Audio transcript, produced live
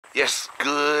Yes,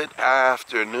 good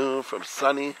afternoon from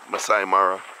sunny Maasai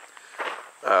Mara.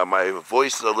 My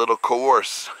voice is a little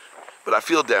coarse, but I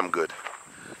feel damn good.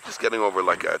 Just getting over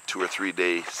like a 2 or 3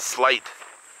 day slight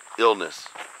illness.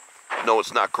 No,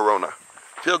 it's not corona.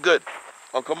 Feel good.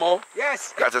 Uncle Mo?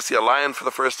 Yes. Got to see a lion for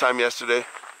the first time yesterday.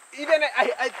 Even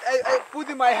I put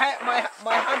in my hand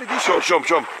this.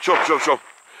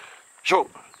 Show.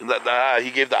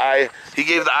 He gave the eye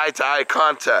to eye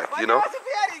contact, you know.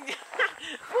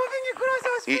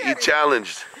 He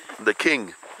challenged the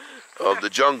king of the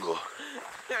jungle.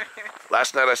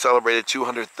 Last night I celebrated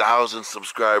 200,000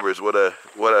 subscribers. What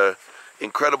a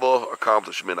incredible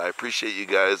accomplishment. I appreciate you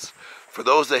guys. For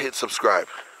those that hit subscribe,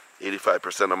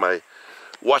 85% of my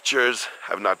watchers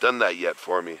have not done that yet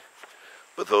for me.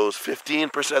 But those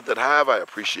 15% that have, I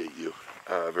appreciate you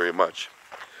very much.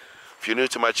 If you're new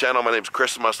to my channel, my name's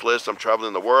Chris Must List. I'm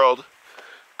traveling the world,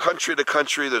 country to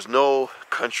country. There's no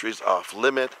countries off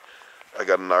limit. I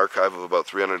got an archive of about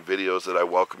 300 videos that I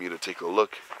welcome you to take a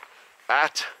look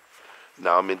at.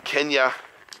 Now I'm in Kenya.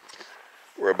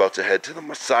 We're about to head to the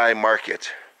Maasai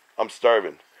Market. I'm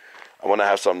starving. I want to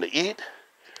have something to eat.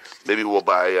 Maybe we'll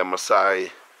buy a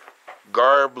Maasai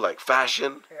garb, like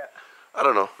fashion. Yeah. I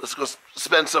don't know. Let's go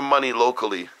spend some money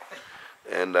locally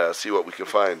and see what we can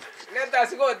find. Let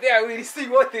us go there. We'll see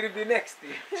what will be next.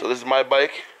 So this is my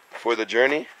bike for the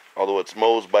journey, although it's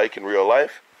Mo's bike in real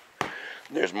life.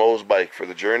 There's Mo's bike for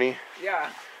the journey.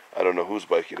 Yeah. I don't know whose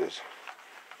bike it is.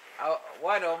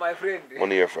 One of my friends.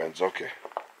 One of your friends, okay.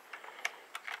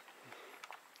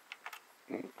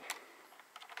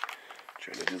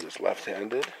 Trying to do this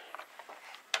left-handed.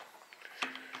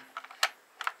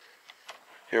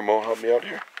 Here, Mo, help me out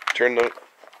here. Turn the...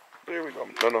 There we go.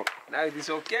 No. Now it is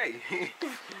okay.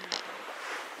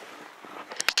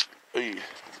 Hey.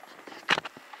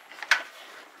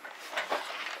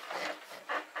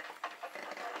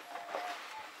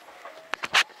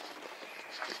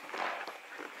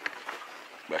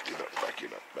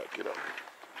 Back it up.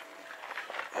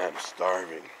 I'm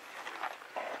starving.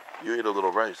 You ate a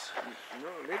little rice. No,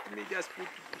 let me just put it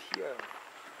here.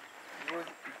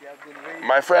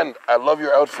 My friend, I love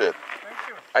your outfit. Thank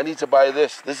you. I need to buy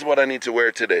this. This is what I need to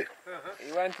wear today.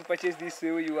 You want to purchase this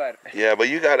where you are? Yeah, but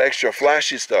you got extra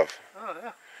flashy stuff. Oh,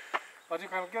 yeah. But you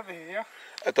can get it here.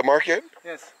 At the market?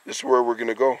 Yes. This is where we're going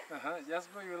to go. Just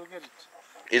go, you will get it.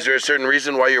 Is there a certain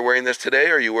reason why you're wearing this today,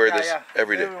 or you wear this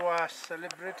every day? We were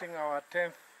celebrating our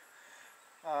 10th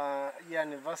year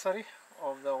anniversary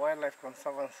of the Wildlife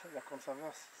Conservancy, the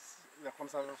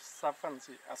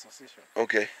Conservancy Association.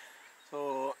 Okay.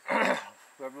 So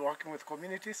we've been working with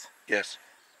communities. Yes.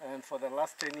 And for the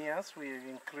last 10 years, we've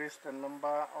increased the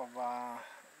number of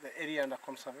the area under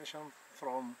conservation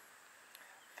from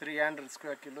 300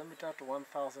 square kilometers to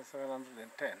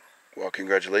 1,710. Well,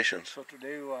 congratulations. So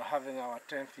today we are having our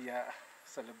 10th year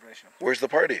celebration. Where's the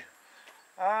party?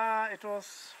 It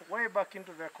was way back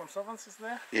into the conservancies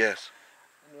there. Yes.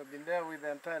 And we've been there with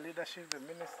the entire leadership, the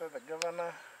minister, the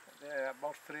governor, there are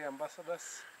about 3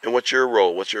 ambassadors. And what's your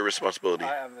role? What's your responsibility?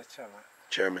 I am the chairman.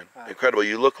 Chairman. Incredible.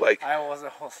 You look like... I was a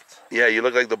host. Yeah, you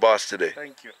look like the boss today.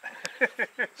 Thank you.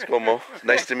 Let's go, Mo.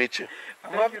 Nice to meet you.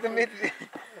 I'm happy to meet you.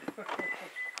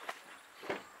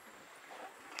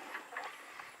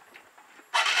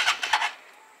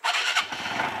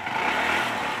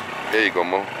 There you go,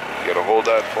 Mo. You gotta hold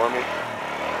that for me.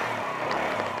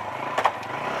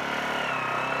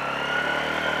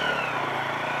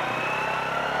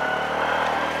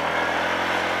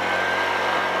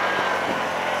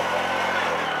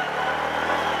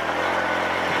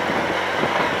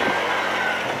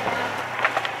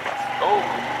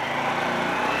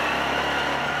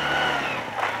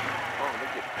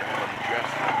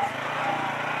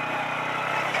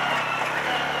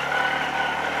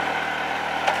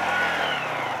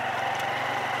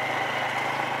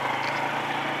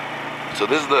 So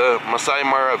this is the Maasai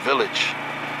Mara village.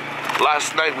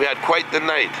 Last night we had quite the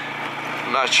night.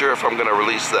 I'm not sure if I'm gonna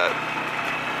release that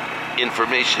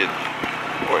information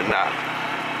or not.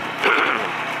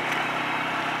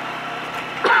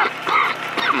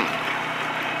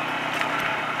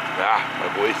 My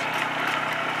voice.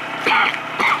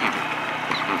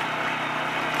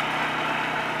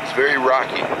 It's very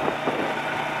rocky.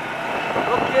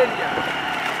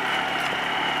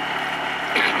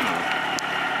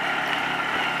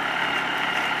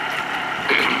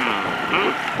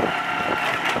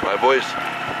 My voice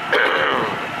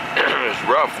is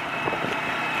rough.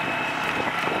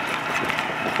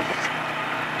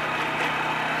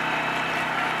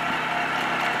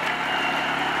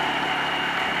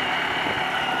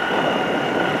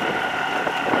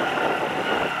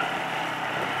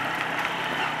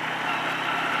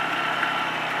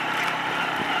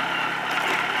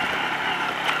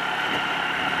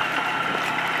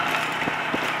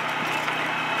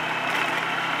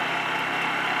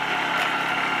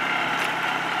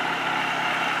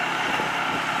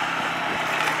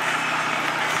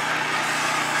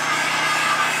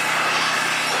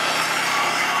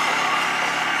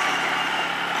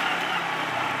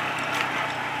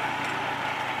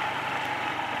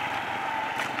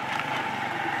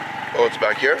 it's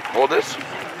back here. Hold this.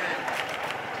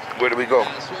 Where do we go?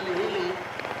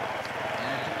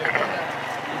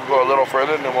 We'll go a little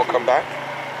further and then we'll come back.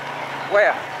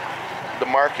 Where? The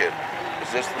market.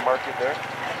 Is this the market there? I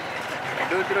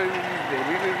don't know if it's the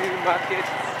real market.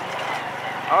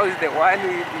 How is the one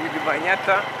with the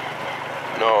Manyata?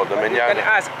 No, the You can manana.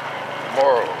 ask.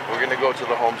 Tomorrow. We're gonna go to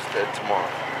the homestead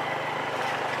tomorrow.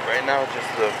 Right now,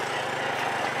 just the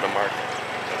market.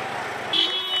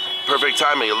 Perfect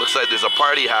timing. It looks like there's a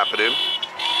party happening.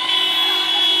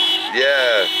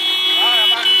 Yeah.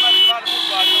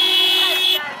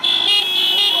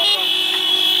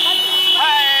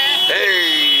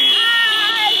 Hey.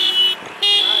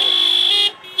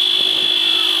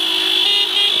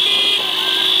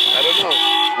 I don't know.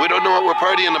 We don't know what we're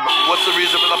partying about. What's the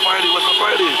reason for the party? What's the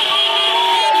party?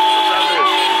 What's happening?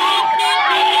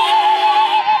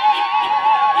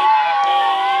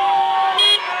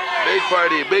 Big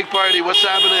party, big party. What's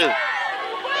happening?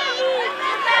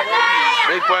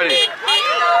 Big party.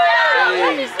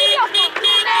 Hey.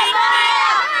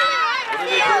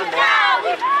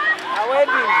 A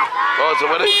wedding. Oh, it's a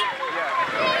wedding?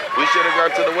 We should have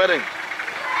gone to the wedding.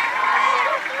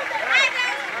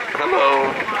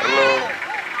 Hello. Hello.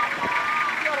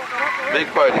 Big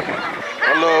party.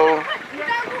 Hello.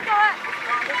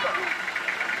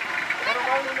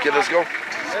 Okay, let's go.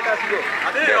 Let us go.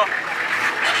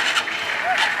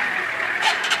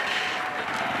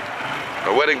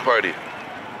 A wedding party.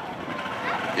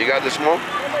 You got the smoke?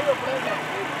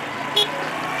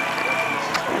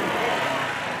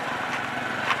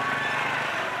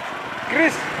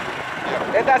 Chris,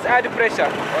 let us add pressure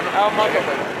on our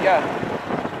motorbike. Yeah.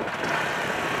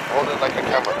 Hold it like a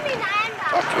camera.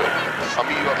 Talk to it. I'll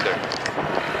meet you up there.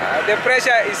 The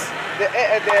pressure is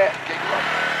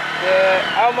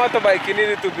our motorbike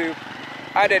needed to be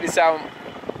added some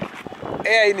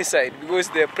air inside because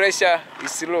the pressure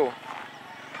is low.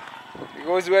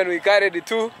 Because when we carried the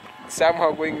two,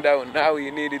 somehow going down. Now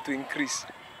we need it to increase.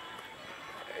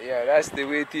 Yeah, that's the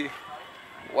way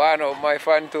one of my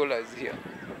fan told us here.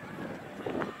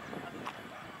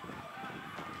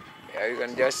 Yeah, you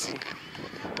can just see.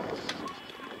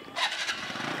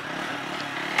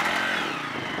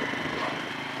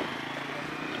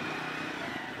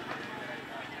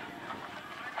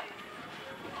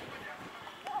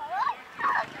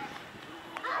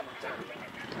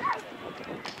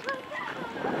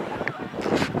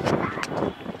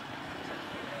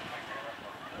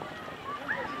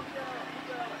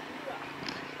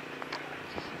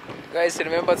 Guys,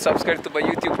 remember to subscribe to my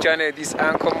YouTube channel. This is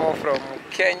Uncle Mo from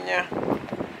Kenya.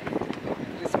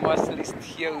 Christmas list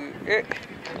here.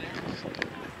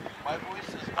 My voice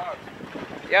is hard.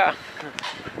 Yeah.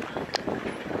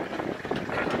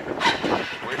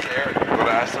 Where's the air? I'm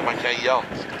gonna ask them. I can't yell.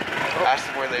 Ask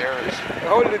them where the air is.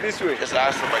 Hold it this way. Just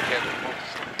ask them. I can't.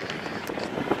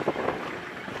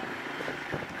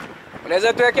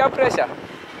 Unaweza tuwekea pressure?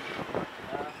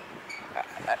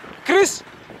 Chris.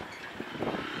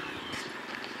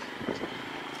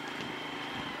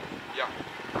 Yeah.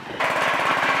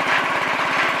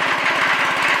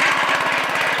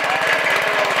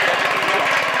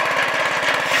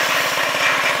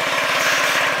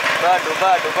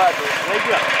 Bado.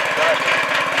 Unajua? Bado.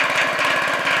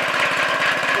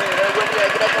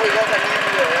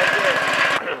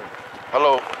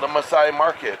 Hello, the Maasai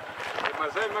Market.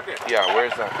 Maasai Market? Yeah, where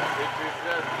is that? It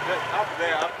is up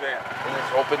there. And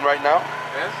it's open right now?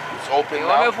 Yes? It's open now?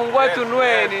 Wamefungua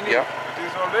tunue nini? Yeah. It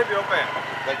is already open.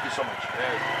 Thank you so much.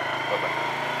 Yes. Bye-bye.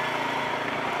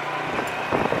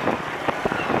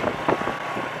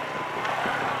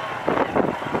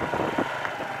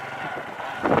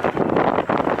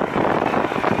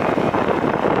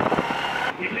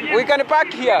 We can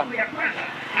park here.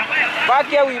 Park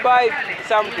here, we buy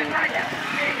something.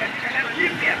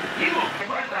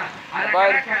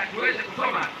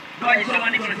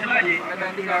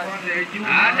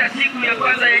 Hata siku ya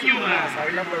kwanza ya juma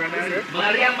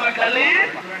Maria Magdalene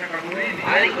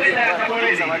alikwenda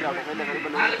kaburini.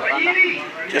 Alfajiri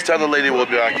Just tell the lady we'll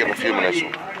be back in a few minutes.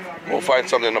 We'll find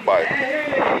something to buy.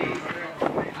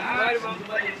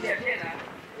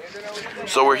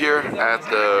 So we're here at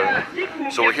the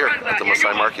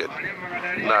Maasai Market.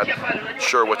 Not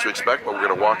sure what to expect, but we're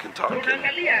gonna walk and talk and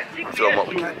film what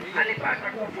we can.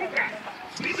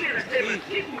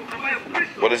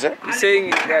 What is it? He's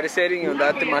saying they are selling on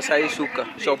that Maasai Suka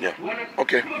shop. Yeah.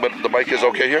 Okay, but the bike is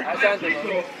okay here?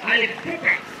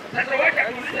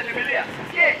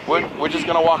 We're just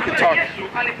gonna walk and talk.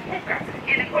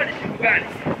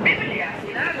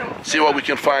 See what we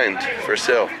can find for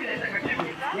sale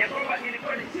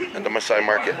at the Maasai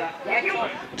Market.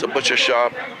 It's a butcher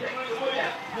shop.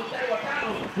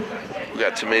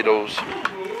 got tomatoes.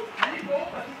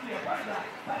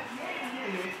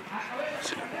 Let's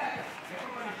see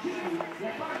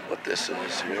what this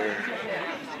is here.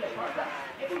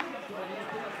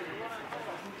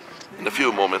 In a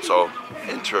few moments, I'll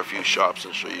enter a few shops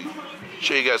and show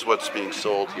you guys what's being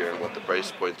sold here and what the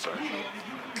price points are.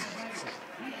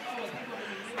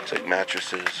 Looks like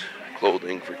mattresses,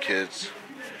 clothing for kids,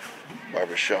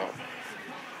 barber shop.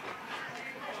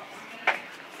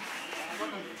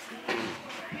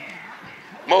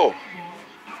 Mo,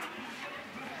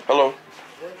 hello.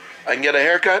 I can get a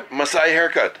haircut? Maasai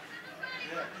haircut?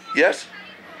 Yes?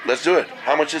 Let's do it.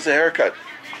 How much is the haircut?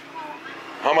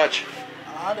 How much?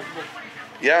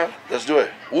 Yeah, let's do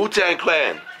it. Wu-Tang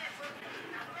Clan.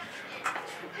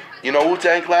 You know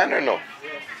Wu-Tang Clan or no?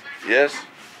 Yes?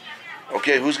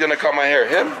 Okay, who's gonna cut my hair?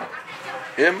 Him?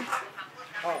 Him?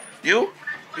 You?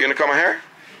 You gonna cut my hair?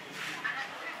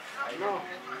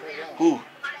 Who?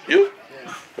 You?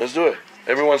 Let's do it.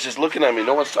 Everyone's just looking at me.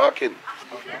 No one's talking.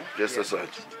 Just this side.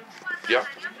 Yeah?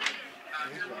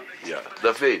 Yeah.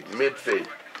 The fade. Mid fade.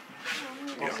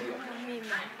 Yeah.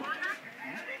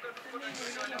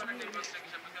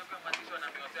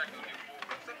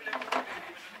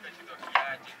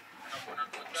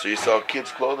 So you sell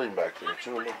kids' clothing back there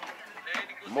too. Look.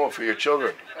 More for your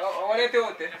children.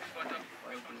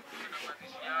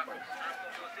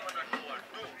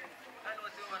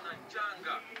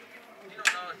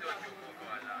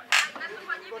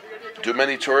 Do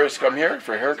many tourists come here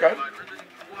for a haircut?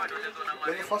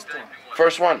 The first one.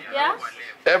 First one? Yeah?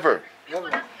 Ever?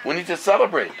 Ever. We need to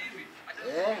celebrate.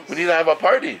 Yes. We need to have a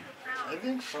party. I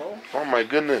think so. Oh my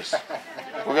goodness.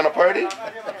 We're gonna party?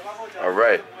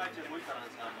 Alright.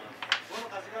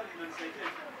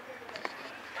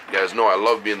 You guys know I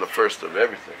love being the first of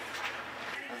everything.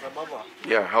 As a barber.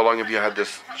 Yeah, how long have you had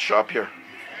this shop here?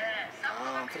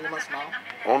 3 months now.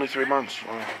 Only 3 months.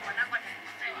 Wow.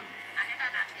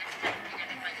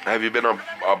 Have you been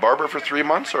a barber for 3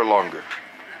 months or longer?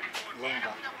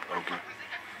 Longer. Okay.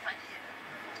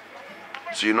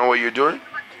 So you know what you're doing?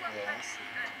 Yes.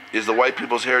 Is the white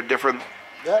people's hair different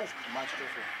Yes, much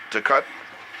different. to cut?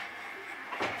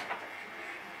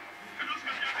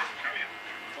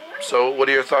 So what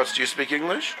are your thoughts? Do you speak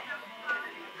English?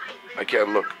 I can't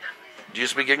look. Do you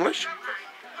speak English?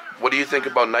 What do you think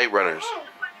about night runners?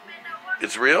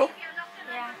 It's real?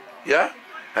 Yeah. Yeah?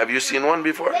 Have you seen one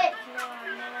before? No, I've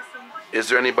never seen. Is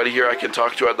there anybody here I can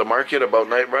talk to at the market about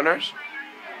night runners?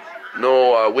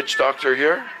 No witch doctor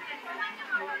here?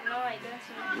 No, I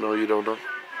don't see. No, you don't know.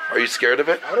 Are you scared of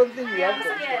it? I don't think you have I'm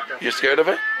the scared. You're scared of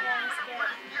it? Yeah, I'm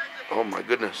scared. Oh my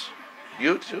goodness.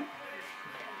 You too?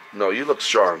 No, you look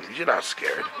strong. You're not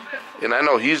scared. And I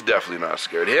know he's definitely not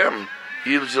scared. Him,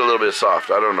 he's a little bit soft.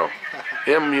 I don't know.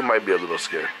 Him, he might be a little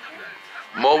scared.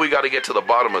 Mo, we got to get to the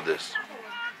bottom of this.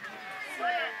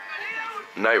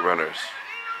 Night runners.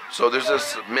 So there's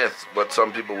this myth, what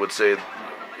some people would say it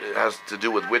has to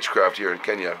do with witchcraft here in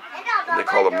Kenya. And they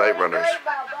call them night runners.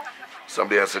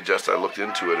 Somebody has suggested I looked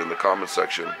into it in the comment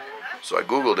section. So I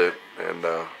Googled it, and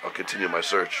I'll continue my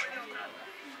search.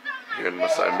 Here in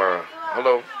Maasai Mara.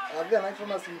 Hello. Are there night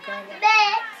runners in Canada?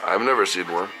 I've never seen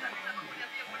one.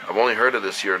 I've only heard of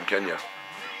this here in Kenya.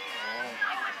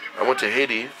 I went to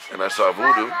Haiti, and I saw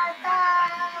voodoo.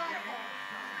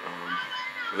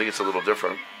 I think it's a little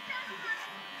different.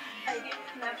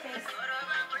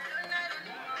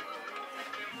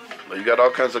 But you got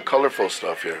all kinds of colorful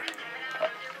stuff here.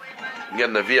 You're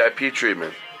getting the VIP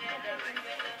treatment.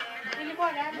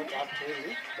 Not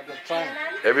actually, but they're trying.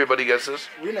 Everybody gets this?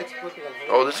 We'll export it.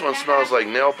 Oh, this one smells like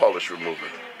nail polish remover.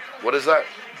 What is that?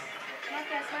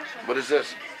 What is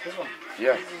this? This one.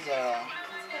 Yeah, This is a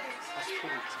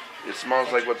spirit. it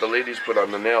smells like what the ladies put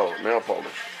on the nail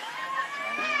polish.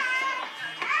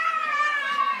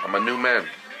 I'm a new man.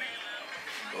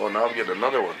 Oh, now I'm getting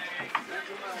another one.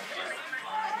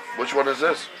 Which one is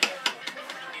this?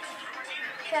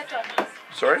 Ketchup.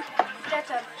 Sorry?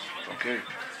 Ketchup. Okay.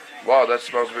 Wow, that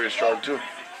smells very strong too.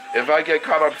 If I get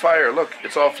caught on fire, look,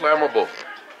 it's all flammable.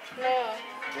 No.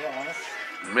 Yeah.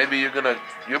 Maybe you're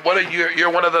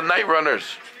one of the night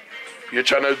runners. You're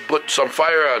trying to put some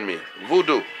fire on me.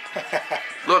 Voodoo.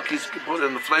 Look, he's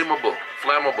putting the flammable.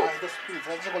 The spirit.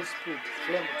 That's called spirit.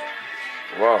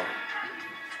 Flammable. Wow.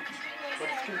 But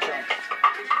skin charm.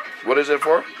 What is it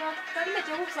for?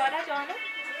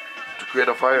 To create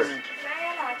a fire.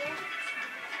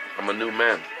 I'm a new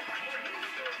man.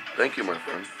 Thank you, my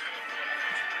friend.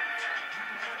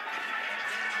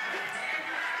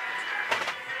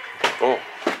 Oh.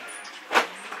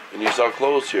 And you sell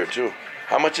clothes here too.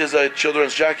 How much is a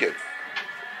children's jacket?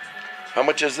 How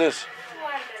much is this?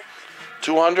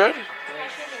 200?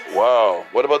 Wow.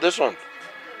 What about this one?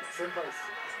 Same price.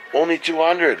 Only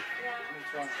 200. Which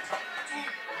one?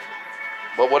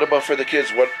 But what about for the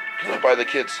kids? What can I buy the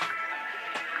kids?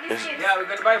 This kid. Yeah, we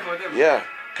can buy for them. Yeah.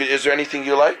 Is there anything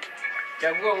you like?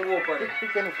 Chagua nguo pale.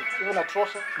 Pick anything. Even a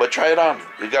trouser. But try it on.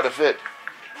 You gotta fit.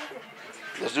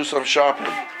 Let's do some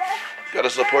shopping. Gotta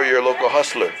support your local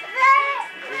hustler.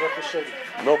 We got to show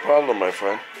you. No problem, my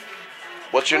friend.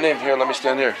 What's your name? Here, let me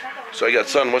stand here. So I got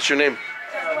son. What's your name?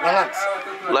 Balance.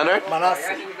 Leonard?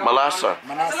 Manasi. Malasa.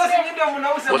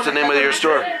 Manasi. What's the name of your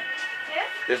store?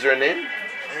 Is there a name?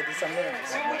 This is a name.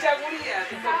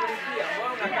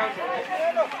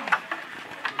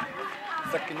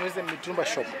 It's a Kinyuze Mitumba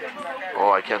shop.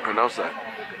 Oh, I can't pronounce that.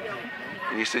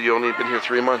 And you said you only been here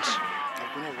 3 months.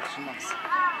 I've been here for 2 months.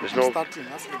 There's I'm no. starting,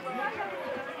 ask him.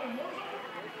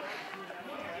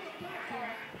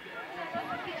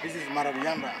 This is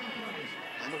Maravianda.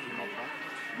 I know you know that.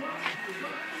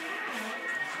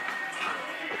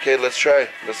 Okay, let's try.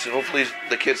 Let's see. Hopefully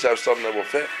the kids have something that will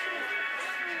fit.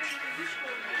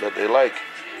 That they like.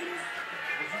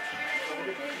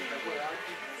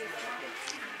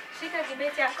 Shika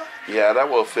kibeti yako. Yeah, that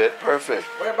will fit. Perfect.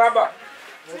 Wait, Baba.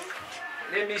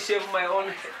 Let me shave my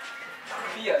own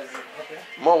beard.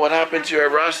 Mo, what happened to your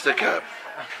Rasta cap?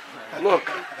 Look.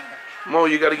 Mo,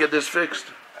 you gotta get this fixed.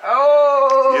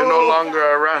 Oh! You're no longer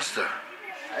a Rasta.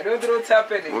 I don't know what's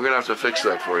happening. We're gonna have to fix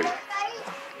that for you.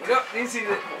 You know, this is,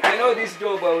 I know this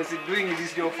job, I was doing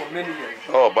this job for many years.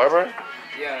 Oh, barber?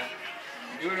 Yeah.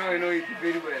 You know, I know it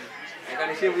very well. I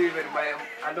can shave even my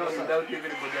alone without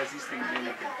everybody assisting me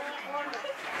anything.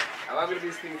 I've been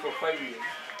this thing for 5 years.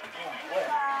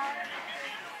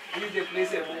 This is the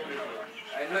place I move before.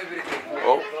 I know everything.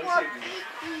 Oh. Don't shave me.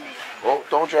 Oh,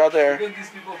 don't draw there. Even these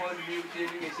people found me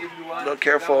shaving and shaving one. No,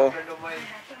 careful. Now a friend of mine,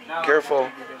 now Careful.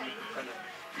 I'm going to do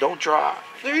it. Don't draw.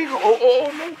 There you go. Oh,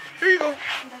 oh, no. Here you go.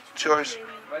 It's yours.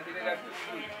 But they have to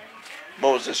do it.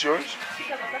 Mo, is this yours?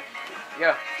 Shika baba.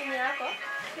 Yeah. Simu yako.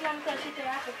 Kila mtu ashike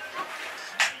yako.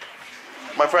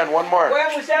 My friend, one more.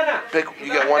 Wewe msichana. Pick.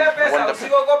 You get one. One to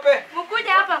pick. Usiogope.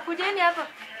 Mkuja hapa, kujeni hapa.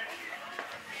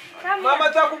 Come Mama here.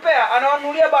 tutakupea,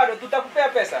 anawanulia bado, tutakupea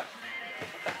pesa.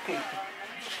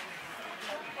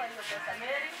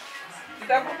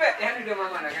 Tutakupea, yani ndio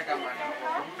mama anakaa kama ana.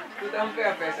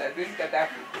 Tutampea pesa, tuwezi kataa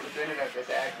tuende na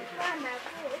pesa yake.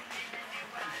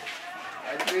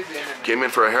 Hatuwezi enda na- Came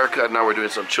in for a haircut. Now we're doing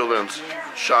some children's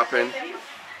shopping.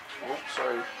 Oh,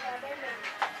 sorry.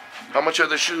 How much are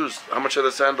the shoes? How much are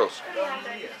the sandals?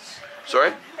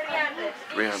 Sorry? 300.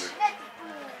 300.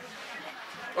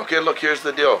 Okay, look, here's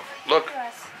the deal. Look,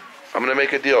 I'm gonna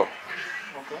make a deal.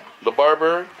 Okay. The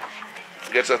barber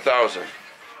gets 1,000.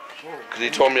 Because he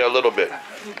told me a little bit.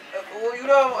 You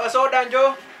know, soda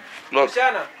njo, Look,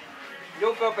 msichana.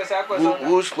 Njo kwa pesa yako soda.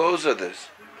 whose clothes are this?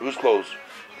 Whose clothes?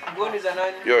 Ngoni za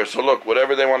nani? Yours. So look,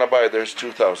 whatever they want to buy, there's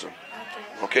 2,000.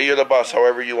 Okay, you're the boss.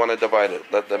 However you want to divide it,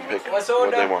 let them pick For what they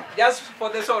soda, want. just for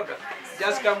the soda.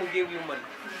 Just come we give you money.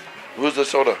 Who's the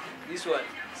soda? This one,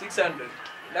 600.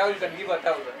 Now you can give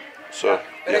 1,000. So,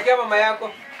 Pelekea mama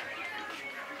yako.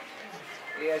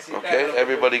 Yes, okay,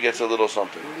 everybody gets a little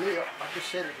something. Really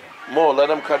appreciate it. Mo, let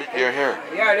them cut your hair.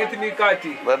 Yeah, let me cut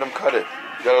it. Let them cut it.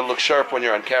 You gotta look sharp when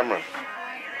you're on camera.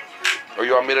 Or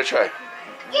you want me to try?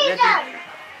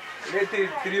 Let it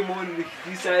trim on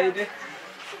this side.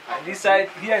 And this side,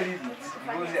 here leave it.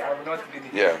 Because I have not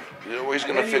finished. Yeah. He's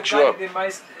And gonna then fix you you cut up. it,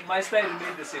 my style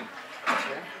remains the same.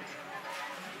 Okay?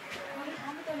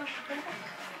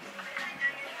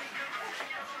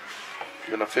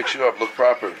 Gonna fix you up, look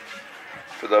proper.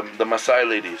 For the Maasai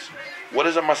ladies. What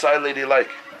is a Maasai lady like?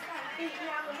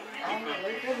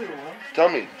 Like everyone. Tell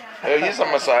me. Hey, he's a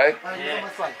Maasai. I'm on my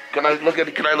side. Can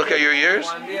I look at your ears?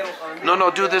 No,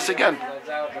 do this again.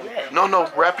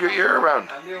 No, wrap your ear around.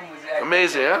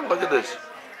 Amazing, huh? Look at this.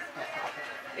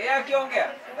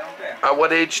 At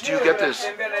what age do you get this?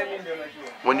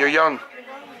 When you're young.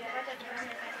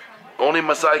 Only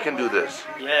Maasai can do this.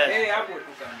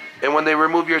 And when they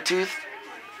remove your teeth?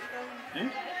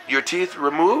 Your teeth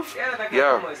remove?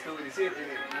 Yeah.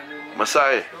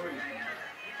 Maasai.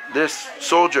 This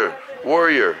soldier,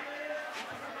 warrior.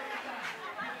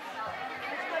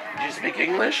 Do you speak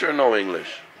English or no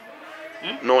English?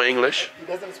 No English? He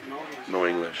doesn't speak English. No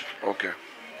English. Okay.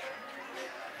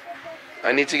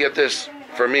 I need to get this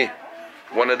for me.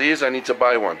 One of these, I need to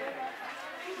buy one.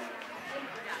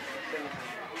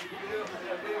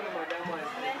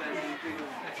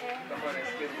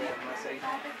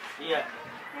 Yeah.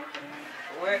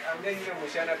 I'm getting the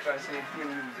Mushana translate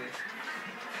mzee.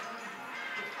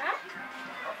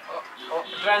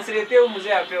 Translate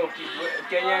mzee ape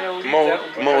Kenya na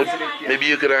Mo, maybe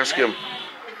you could ask him.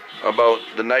 about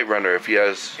the night runner if he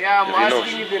has. Yeah, I'm if he knows.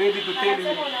 asking if they're ready to tell you.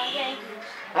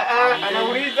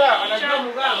 Anauliza, anajua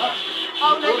mganga.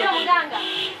 Unajua mganga?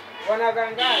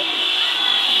 Wanagangaje?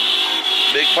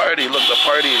 Big party. Look, the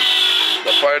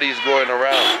party is going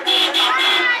around.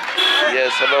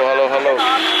 Yes, hello.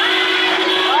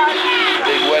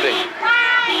 Big wedding.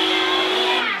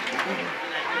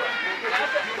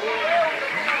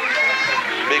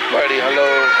 Big party,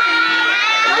 hello.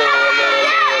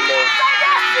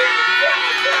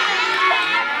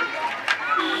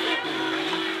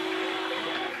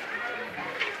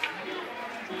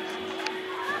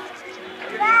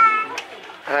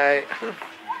 Hi.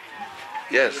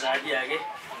 Yes.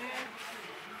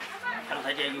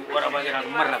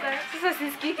 Sasa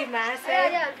sisikiki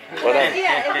Maasai. What up?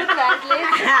 Yeah, it would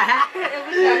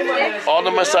translate. All the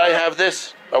Maasai have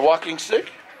this, a walking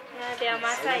stick? Yeah, they are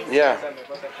Maasai. Yeah.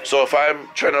 So if I'm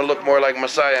trying to look more like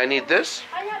Maasai, I need this,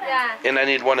 Yeah, and I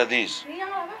need one of these.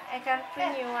 I can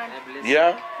bring you one.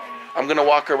 Yeah? I'm gonna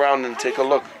walk around and take a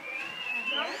look.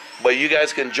 But you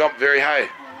guys can jump very high.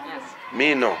 Yes.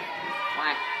 Me, no.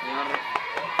 Why?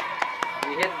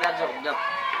 We hit that job.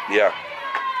 Yeah.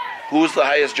 Who's the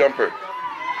highest jumper?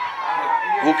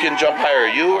 Who can jump higher,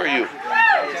 you or you?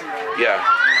 Yeah.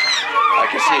 I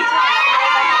can see.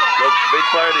 Look, big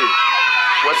party.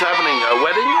 What's happening? A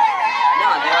wedding? No,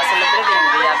 they were celebrating.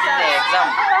 They have did the exam.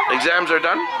 Exams are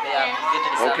done? They have get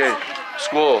results. Okay.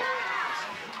 School.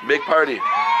 Big party.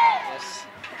 Yes.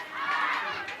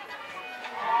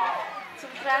 To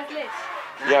translate.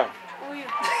 Yeah. Who you?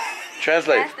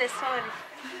 Translate. That's the story.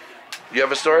 You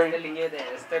have a story? Telling you the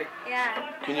story. Yeah.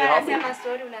 Can you help me? Nasema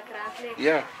story una translate.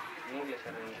 Yeah. English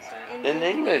and In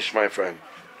English, my friend.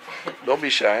 Don't be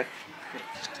shy.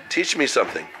 Teach me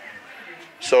something.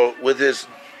 So with the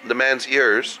man's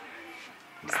ears,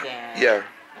 It's the yeah,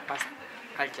 past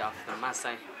culture of the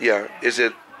Maasai. yeah. Is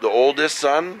it the oldest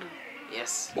son?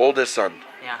 Yes. Oldest son.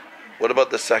 Yeah. What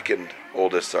about the second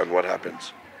oldest son? What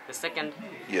happens? The second,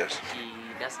 Yes. he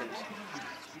doesn't.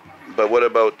 But what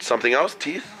about something else?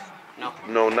 Teeth? No.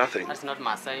 No, nothing. That's not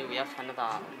Maasai. We have another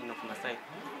of Maasai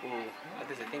who,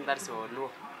 that is the thing that's Olu,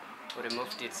 who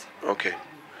removed it. Okay.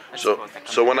 That's So, for second-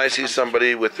 so when I see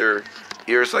somebody with their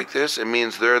ears like this, it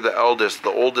means they're the eldest,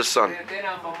 the oldest son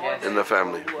Yes. in the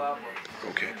family.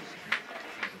 Okay.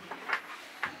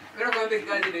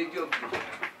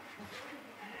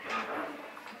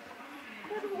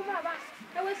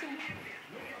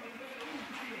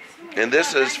 And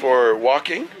this is for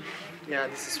walking? Yeah,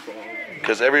 this is for.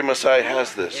 Because every Maasai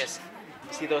has this. Yes.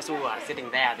 See those who are sitting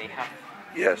there, they have.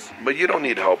 Yes. But you don't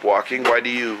need help walking. Why do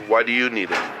you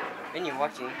need it? When you're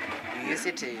walking, you use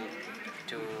it to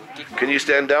kick. Can you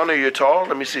stand down? Are you tall?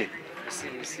 Let me see.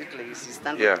 You sit like this, you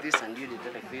stand Yeah. like this and you do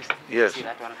it like this. Yes. See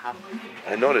that one half?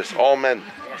 I noticed. All men.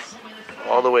 Yes.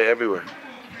 All the way everywhere.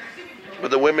 But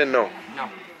the women, no. No.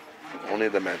 Only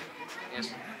the men.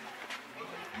 Yes.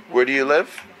 Where do you live?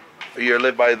 You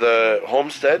live by the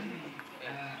homestead?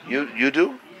 You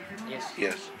do? Yes.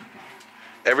 Yes.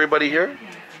 Everybody here?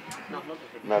 No, not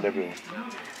the Not everyone.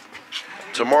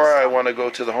 Tomorrow I want to go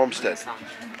to the homestead. sound.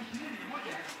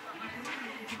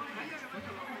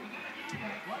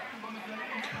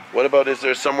 What about, is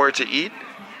there somewhere to eat?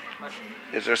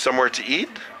 Is there somewhere to eat?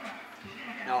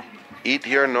 No. Eat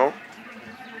here? No?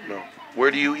 No.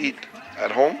 Where do you eat?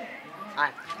 At home?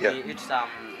 Ah, Yeah. we eat we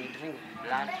drink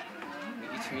blood,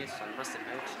 we eat meat and roasted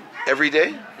meat. Every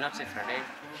day? Not every day.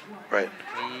 Right.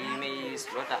 We may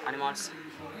slaughter animals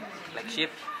like sheep,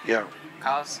 Yeah.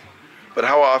 cows. But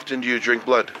how often do you drink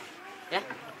blood? Yeah.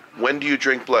 When do you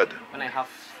drink blood? When I have,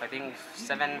 I think,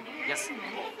 7 years.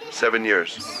 7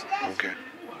 years. Okay.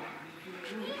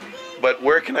 But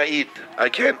where can I eat? I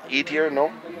can't eat here, no?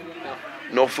 No.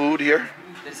 No food here?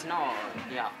 There's no,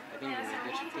 yeah, I think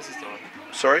this is the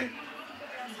Sorry?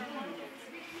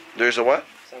 There's a what?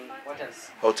 some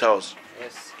hotels. Hotels.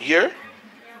 Yes. Here?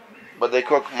 But they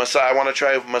cook Maasai. I want to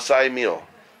try Maasai meal.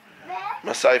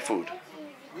 Maasai food.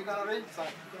 We can arrange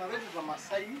with the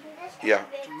Maasai Yeah.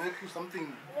 to make you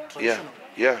something Yeah. traditional.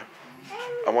 Yeah.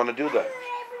 I want to do that.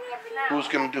 Who's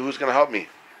gonna help me?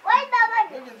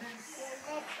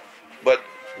 But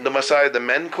the Maasai, the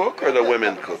men cook or the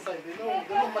women cook? They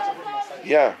know much about Maasai.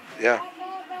 Yeah, yeah.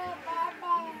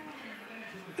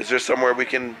 Is there somewhere we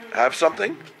can have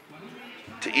something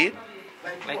to eat?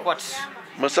 Like what?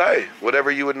 Maasai, whatever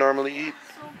you would normally eat.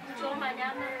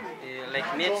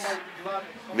 Like meat.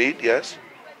 Meat, yes.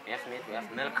 We have meat, we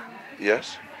have milk.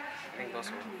 Yes. I think those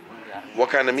only are. What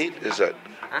kind of meat is that?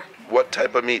 Huh? What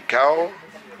type of meat? Cow?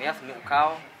 We have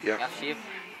cow, Yeah. we have sheep.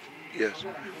 Yes.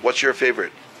 What's your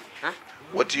favorite? Huh?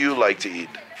 What do you like to eat?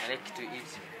 I like to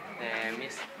eat the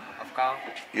meat of cow.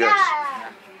 Yes.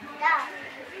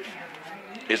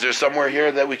 Is there somewhere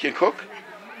here that we can cook?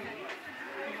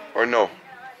 Or no?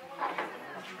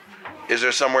 Is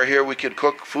there somewhere here we could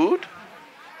cook food?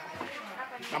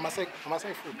 Maasai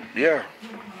food. Yeah.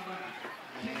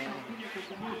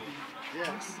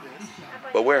 Yes.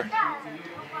 But where?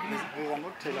 There's an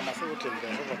hotel, a Maasai hotel,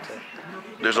 there's a hotel.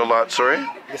 There's a lot, sorry?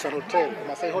 There's an hotel, a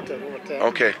Maasai hotel over there.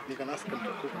 Okay. You can ask them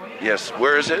to cook. Yes.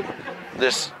 Where is it?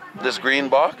 This green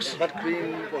box? That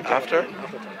green hotel. After?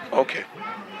 Okay.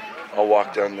 I'll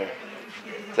walk down there.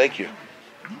 Thank you.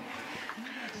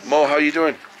 Mo, how you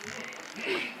doing?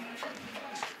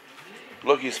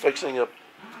 Look, he's fixing up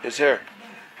his hair.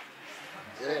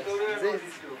 Yes.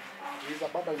 He's a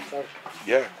barber himself.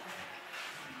 Yeah.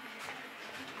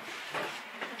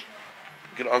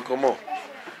 Look at Uncle Mo.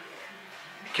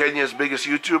 Kenya's biggest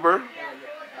YouTuber.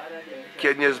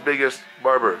 Kenya's biggest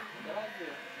barber.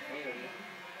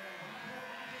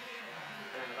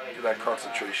 Look at that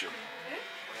concentration.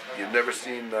 You've never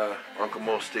seen Uncle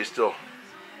Mo stay still.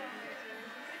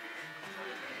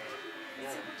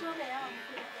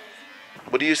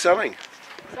 What are you selling?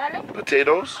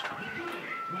 Potatoes?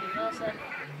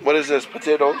 What is this?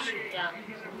 Potatoes? Yeah.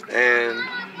 And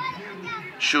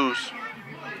shoes.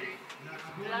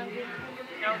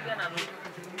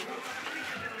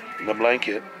 The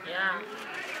blanket. Yeah.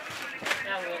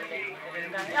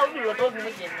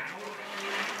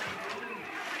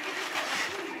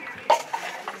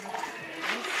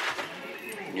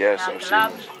 Yes, I've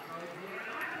seen this.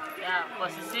 Yeah, for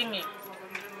singing.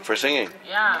 For singing?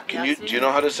 Yeah. Do you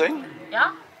know how to sing?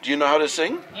 Yeah? Do you know how to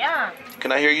sing? Yeah.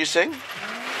 Can I hear you sing?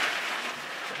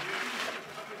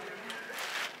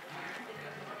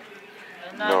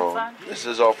 No, this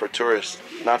is all for tourists,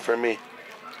 not for me.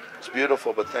 It's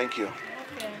beautiful, but thank you.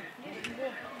 Okay.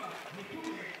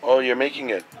 Oh, you're making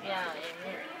it? Yeah.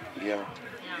 Yeah. Yeah.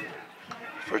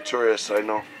 For tourists, I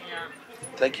know. Yeah.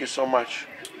 Thank you so much.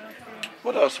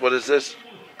 What else? What is this?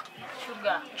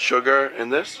 Sugar. Sugar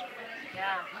and this?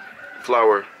 Yeah.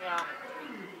 Flour Yeah.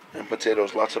 and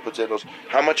potatoes, lots of potatoes.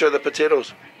 How much are the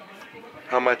potatoes?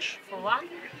 How much For what?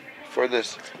 for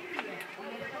this?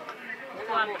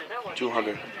 200.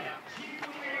 200.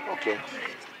 Okay.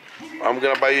 I'm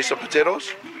gonna buy you some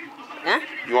potatoes. Huh?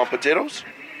 You want potatoes?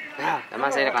 Yeah, the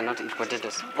Maasai cannot eat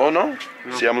potatoes. Oh no?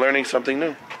 See, I'm learning something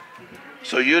new.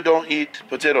 So you don't eat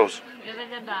potatoes?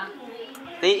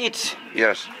 They eat.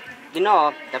 Yes. You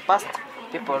know, the past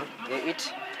people, they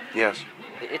eat Yes.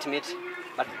 meat,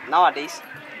 but nowadays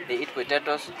they eat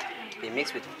potatoes. They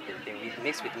mix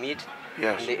with meat,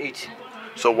 Yes. and they eat.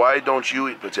 So why don't you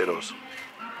eat potatoes?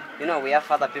 You know, we have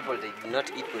other people, they do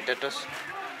not eat potatoes,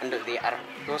 and they are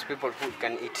those people who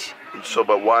can eat. So,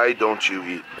 but why don't you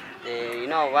eat? You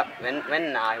know what?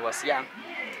 When I was young,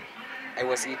 I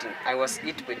was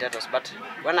eat potatoes, but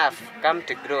when I've come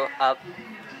to grow up,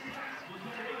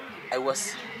 I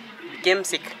became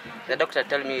sick. The doctor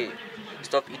told me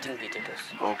stop eating potatoes.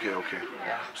 Okay.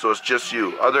 Yeah. So it's just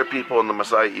you. Other people in the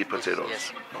Maasai eat potatoes.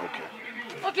 Yes.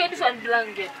 Okay. Okay, this one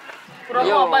blanket.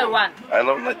 From by one. I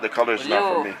don't like the colors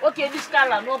not for me. Okay, this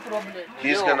color, no problem.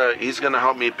 He's gonna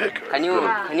help me pick. Can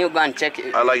you go and check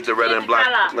it? I like the red and black.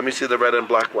 Color. Let me see the red and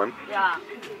black one. Yeah.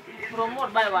 From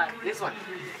what by one? This one.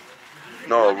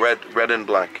 No, red and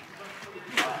black.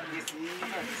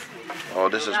 Oh,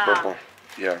 this is purple.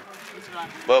 Yeah. This one.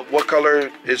 But what color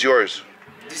is yours?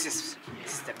 This is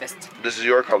the best. This is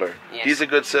your color. Yes. He's a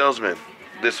good salesman.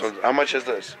 This one. How much is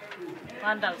this?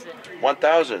 1,000.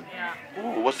 1,000. Yeah.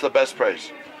 Ooh, what's the best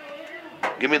price?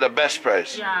 Give me the best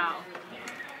price. Yeah.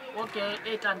 Okay,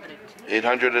 800.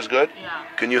 800 is good? Yeah.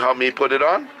 Can you help me put it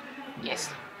on?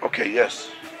 Yes. Okay, yes.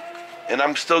 And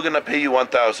I'm still gonna pay you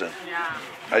 1,000. Yeah.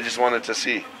 I just wanted to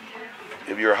see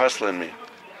if you're hustling me.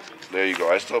 There you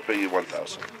go. I still pay you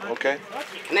 1,000. Okay?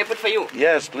 Can I put for you?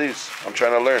 Yes, please. I'm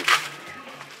trying to learn.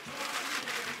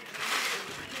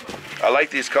 I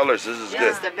like these colors. This is This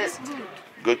good. is the best.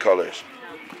 Good colors.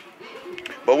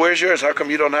 But where's yours? How come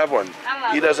you don't have one?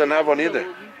 He doesn't have one either.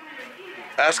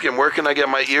 Ask him, where can I get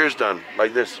my ears done?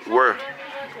 Like this. Where?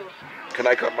 Can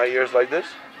I cut my ears like this?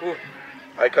 Who?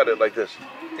 I cut it like this.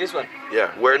 This one.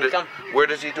 Yeah. Where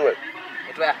does he do it?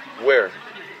 It where? Where?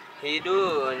 He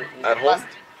do At home? past.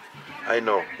 I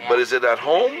know. Yeah. But is it at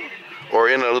home or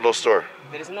in a little store?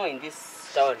 There is no in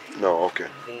this town. No, okay.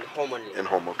 In home only. In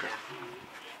home, okay.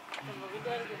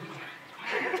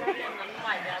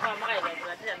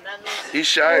 He's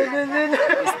shy.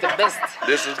 It's the best.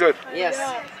 This is good. Yes.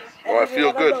 Oh, I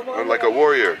feel good. I'm like a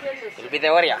warrior. You'll be the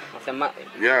warrior of the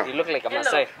Yeah. You look like a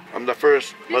Maasai. I'm the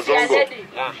first Mazongo.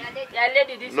 Yeah. Yeah,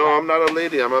 lady, this No, one. I'm not a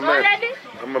lady. I'm a No man. lady?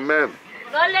 I'm a man.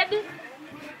 No lady?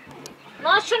 No,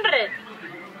 100.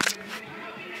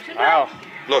 Wow.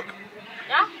 Look,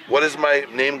 Yeah? what is my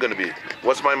name gonna be?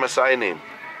 What's my Maasai name?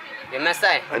 Your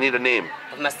Maasai. I need a name.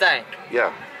 Of Maasai.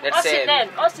 Yeah, Let's What's say your name?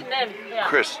 What's your name? Yeah.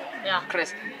 Chris. Yeah.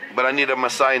 Chris. But I need a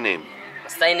Maasai name.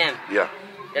 Maasai name. Yeah.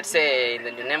 Let's say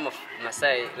the name of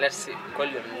Maasai. Let's call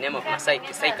your name of Maasai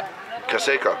Kisaika.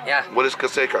 Kaseka. Yeah. What is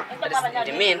Kaseka? That is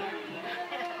the mean,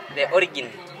 the origin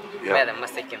Yeah. where the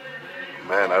Maasai came.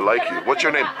 Man, I like you. What's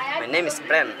your name? My name is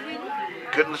Bren.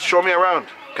 Show me around.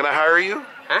 Can I hire you?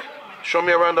 Huh? Show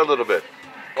me around a little bit.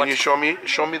 Can What? you show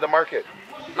me the market?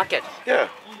 Market. Yeah.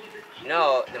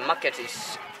 No, the market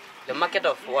is the market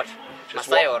of what? Just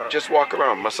Maasai walk, or just walk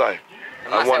around Maasai. the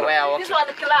I Maasai wanna- where I walk. This one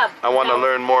the club. I want to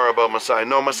learn more about Maasai.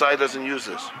 No, Maasai doesn't use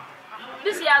this.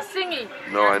 This you are singing.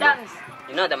 No, I know. Dance.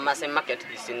 You know the Maasai market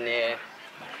is in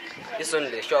this one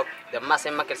the shop. The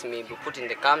Maasai markets may be put in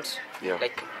the camps. Yeah.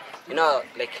 Like you know,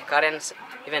 like currents.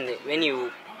 Even when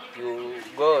you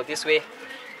go this way,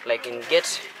 like in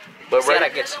gate. But Sarah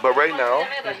right, gets. but right now,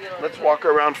 let's walk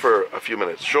around for a few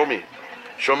minutes. Show me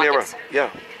around. Markets. Yeah.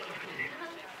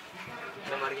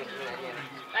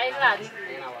 I glad.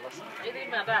 It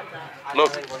is my brother.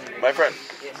 Look, my friend,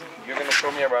 Yes. you're gonna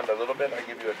show me around a little bit. I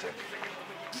give you a tip.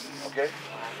 Okay?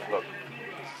 Look.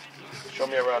 Show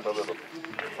me around a little bit.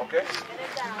 Okay?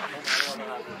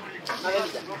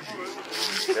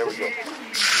 There we go.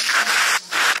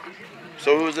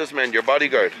 So who is this man? Your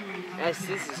bodyguard? Yes,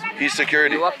 this is. He's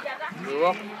security. We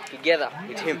walk together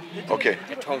with him Okay.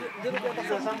 at home.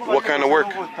 What kind of work?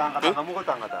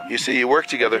 You see, you work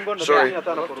together. Sorry.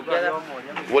 Walk together.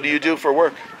 What do you do for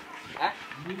work? Huh?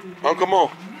 Uncle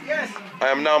Mo, Yes. I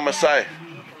am now Maasai.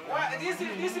 This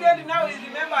lady now is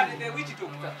remembered the witch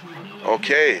doctor.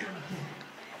 Okay.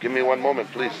 Give me one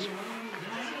moment, please.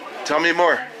 Tell me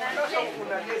more.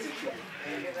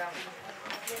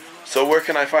 So where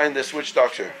can I find this witch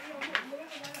doctor?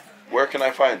 Where can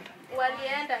I find?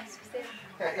 Walienda.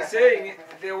 Saying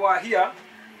they were here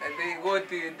and they got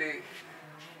the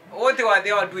what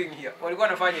they were doing here. Walikuwa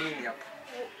wanafanya nini hapa?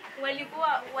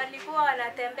 Walikuwa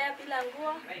wanatembea bila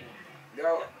nguo.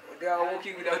 They are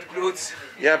walking without clothes.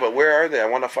 Yeah, but where are they? I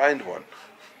want to find one.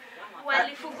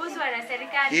 Walifukuzwa na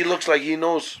serikali. He looks like he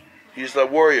knows. He's the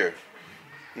warrior.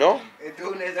 No? Eti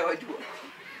unaweza wajua.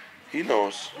 He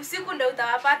knows. Usiku ndio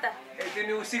utawapata. Eti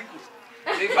ni usiku.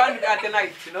 They found at the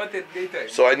night, not at daytime.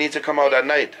 So I need to come out at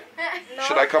night.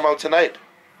 Should I come out tonight?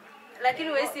 Lakini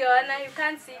wewe siona, you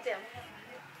can't see them.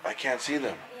 I can't see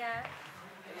them. Yeah.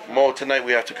 Mo, tonight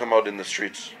we have to come out in the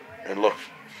streets and look.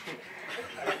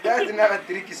 That's another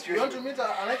tricky situation. You want to meet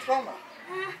a night runner?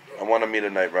 I want to meet a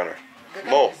night runner.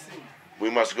 Mo, we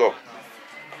must go.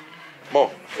 Mo,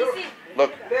 Sisi,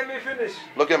 look. Let me finish.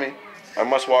 Look at me. I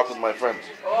must walk with my friends.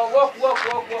 Oh, walk.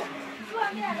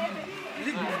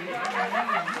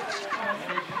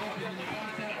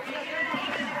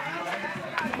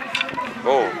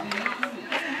 Oh.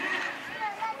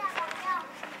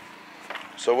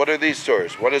 So what are these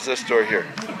stores? What is this store here?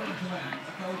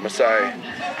 Maasai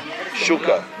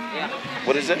Shuka. Yeah.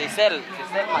 What is They it? sell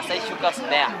Maasai shukas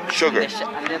there. Sugar.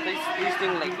 And then this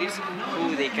thing like this,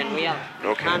 who they can wear.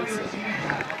 Okay. Hands.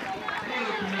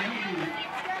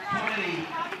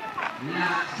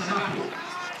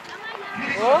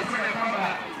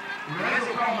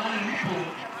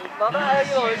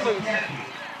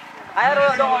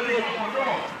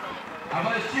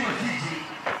 ambayo sio sisi,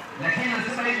 lakini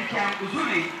anasema hivi kia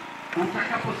uzuri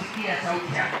utakaposikia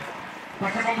sauti yake,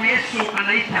 kwa sababu Yesu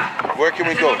anaita. Where can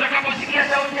we go? Utakaposikia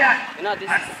sauti yake, You know, this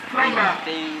is kwamba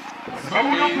they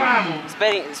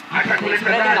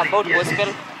spreading about gospel.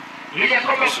 ili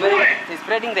kwamba kuwe They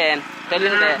spreading telling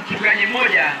na mchungaji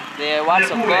mmoja the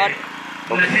words of God.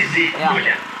 na sisi Yeah.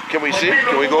 mmoja. Can we see?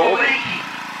 Can we go?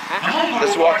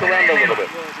 Let's walk around a little bit.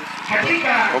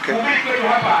 Hakika Okay. uhuru wetu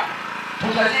hapa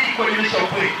tutazidi kuelimisha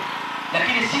ukweli,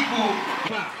 lakini siku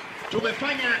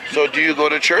tumefanya. So do you go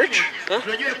to church? Huh?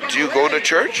 Do you go to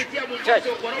church? Church?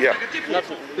 Yeah. Not,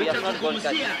 we have not gone to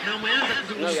church. No, we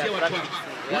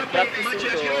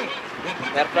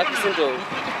are practicing to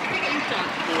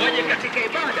Waje katika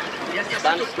ibada ya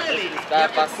dance, kweli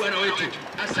that pass, Bwana wetu.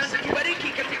 Asante, tubariki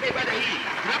katika ibada hii.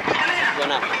 Tunapoendelea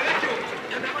Bwana.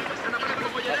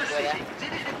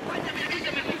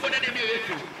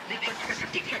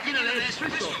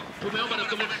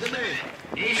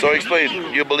 So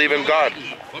explain. You believe in God,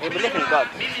 We believe in God.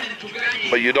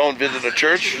 but you don't visit a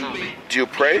church? Do you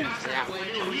pray? Yeah.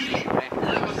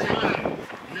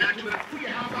 na tumekuja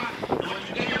hapa na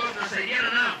wachungaji ambao tunasaidiana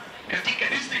nao katika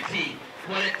district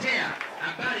kuwaletea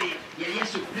habari ya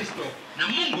Yesu Kristo, na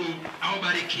Mungu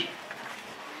awabariki.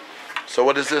 So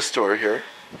what is this store here?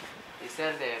 He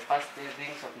said the first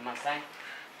things of Maasai.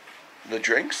 The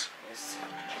drinks? Yes.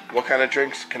 What kind of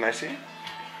drinks can I see?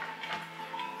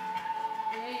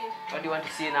 What do you want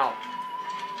to see now?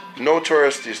 No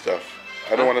touristy stuff.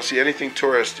 I don't want to see anything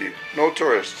touristy. No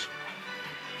tourists.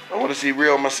 I want to see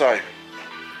real Maasai.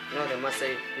 No, the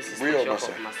Maasai. This is Real the shop Maasai.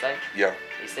 of Maasai. Yeah.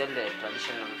 They sell the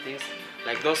traditional things.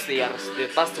 Like those, they are the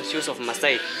past shoes of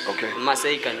Maasai. Okay.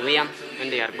 Maasai can wear when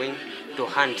they are going to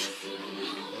hunt.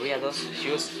 Wear those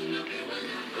shoes.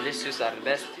 And these shoes are the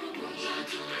best.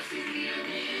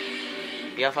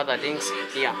 We have other things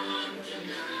here.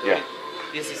 Yeah.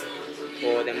 This is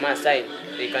for the Maasai.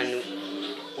 They can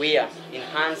wear in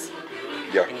hands.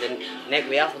 Yeah. In the neck.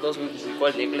 We have those we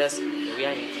call necklace. We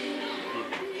wear it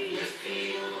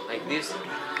like this.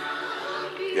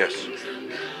 Yes.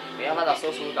 We have other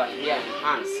sauce we can wear in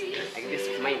hands. Like this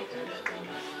is mine.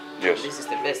 Yes. This is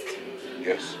the best.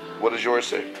 Yes. What does yours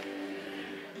say?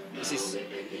 This is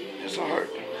It's a heart.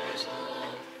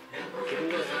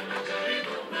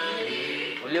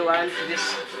 only one to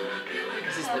this.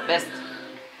 This is the best.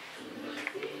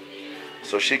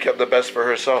 So she kept the best for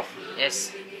herself.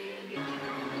 Yes.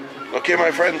 Okay,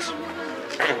 my friends.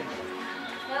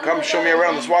 Come show me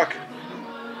around. Let's walk.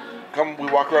 Come, we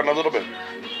walk around a little bit.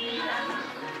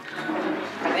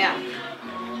 Yeah.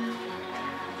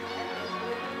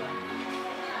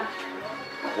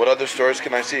 What other stores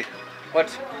can I see? What?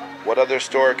 What other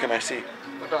store can I see?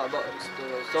 What about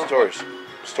store? Stores.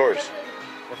 Stores.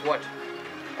 Of what?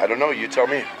 I don't know. You tell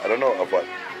me. I don't know of what.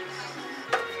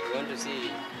 You want to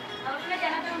see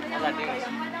other things?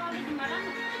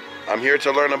 I'm here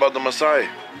to learn about the Maasai.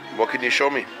 What can you show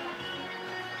me?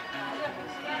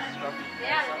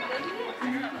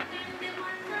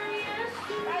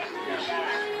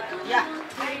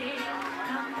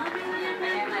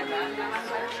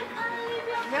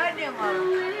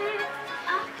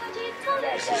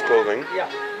 This is clothing. Yeah.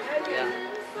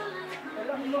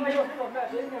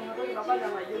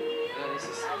 This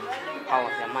is how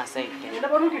the Maasai can make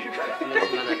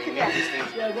this thing.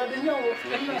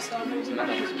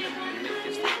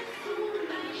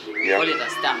 Yeah. Call it a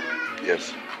star.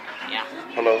 Yes. Yeah.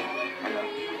 Hello.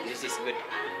 This is good.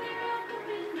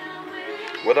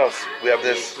 What else? We have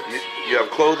this. You have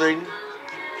clothing.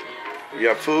 You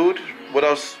have food. What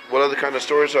else? What other kind of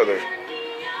stores are there?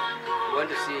 You want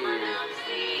to see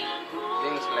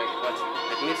things like what?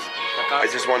 Like this? I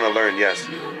just want to learn. Yes.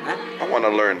 Huh? I want to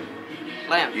learn.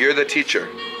 Lion. You're the teacher.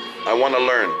 I want to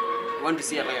learn. You want to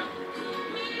see a lion?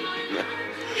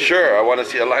 Sure, I want to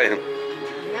see a lion.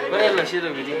 Oh,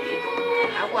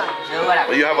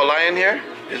 you have a lion here?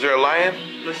 Is there a lion?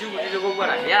 You want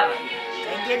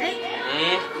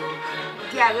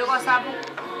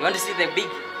to see the big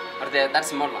or that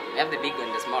small one? We have the big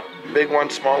one, the small. Big one,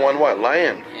 small one, what?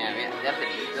 Lion? Yeah, we have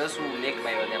those who make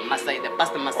by the Maasai, the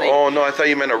past Maasai. Oh, no, I thought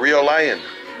you meant a real lion.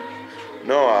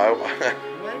 No,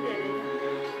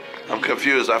 I'm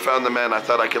confused. I found the man. I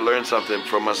thought I could learn something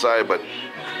from Maasai, but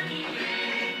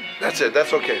that's it.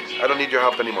 That's okay. I don't need your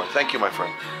help anymore. Thank you, my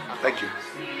friend. Thank you.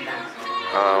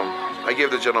 I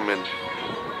gave the gentleman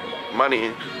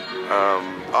money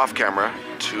off camera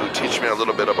to teach me a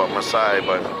little bit about Maasai,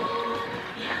 but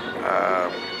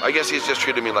I guess he's just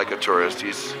treated me like a tourist.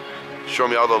 He's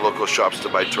shown me all the local shops to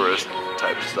buy tourist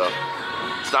type stuff.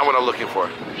 It's not what I'm looking for.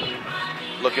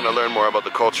 Looking to learn more about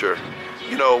the culture.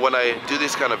 You know, when I do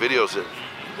these kind of videos,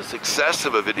 the success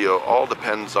of a video all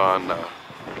depends on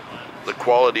the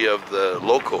quality of the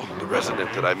local, the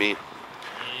resident that I meet.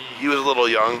 He was a little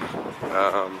young.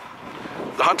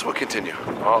 The hunt will continue.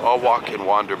 I'll walk and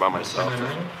wander by myself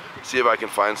and see if I can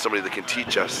find somebody that can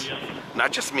teach us,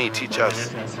 not just me, teach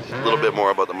us a little bit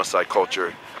more about the Maasai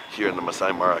culture here in the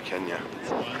Maasai Mara, Kenya.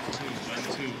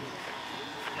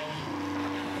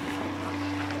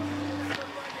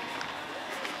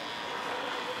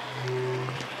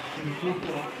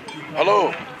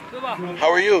 Hello. How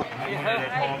are you?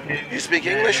 You speak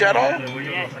English at all?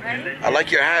 I like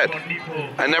your hat.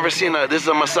 I never seen this is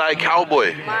a Maasai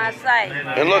cowboy. Maasai.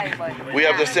 And look, we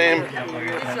have the same.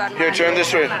 Here, turn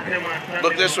this way.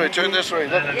 Look this way, turn this way.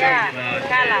 Look, Yeah,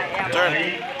 color. Yeah. turn.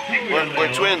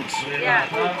 We're twins. Yeah.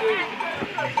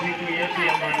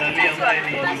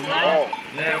 Oh,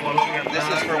 this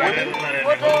is for women?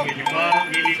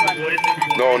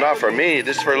 No, not for me.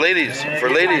 This is for ladies. For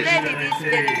ladies.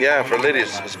 Yeah, for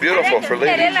ladies. It's beautiful for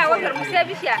ladies.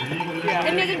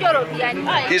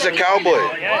 He's a cowboy.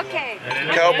 Okay.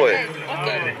 Cowboy.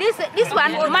 This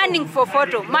one, Manning for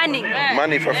photo. Manning.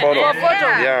 Money for photo. For photo.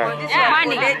 Yeah.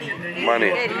 Money. Money.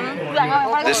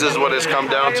 This is what it's come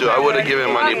down to. I would have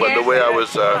given money, but the way I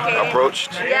was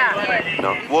approached,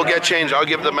 no. We'll get change. I'll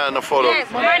give the man a photo. Yes,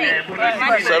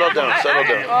 money. Settle down, settle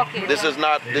down. Okay. This is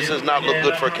not look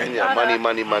good for Kenya. Money,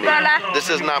 money, money. This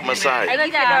is not Maasai. I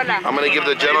got $1. I'm gonna give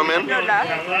the gentleman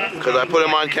because I put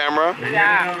him on camera.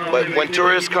 But when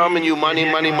tourists come and you money,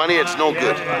 money, money, it's no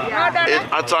good.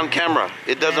 It's on camera.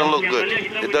 It doesn't look good.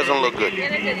 It doesn't look good. You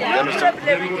understand?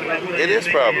 It is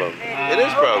problem. It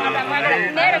is problem.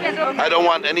 I don't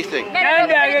want anything.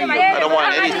 I don't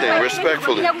want anything.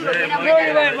 Respectfully. Here,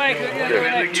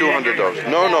 $200.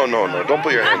 No, no, no, no. Don't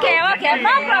put your hand out. Okay, no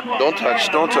problem. Don't touch.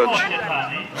 Don't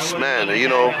touch. Man, you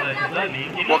know,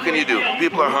 what can you do?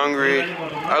 People are hungry.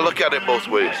 I look at it both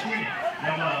ways.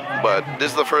 But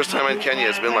this is the first time in Kenya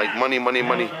it's been like money, money,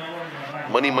 money.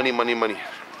 Money, money, money, money.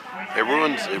 It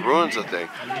ruins the thing.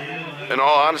 In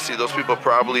all honesty, those people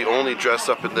probably only dress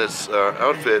up in this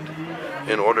outfit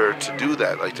in order to do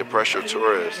that, like to pressure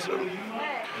tourists. And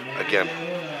again,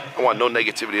 I want no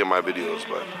negativity in my videos,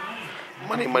 but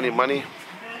money, money, money.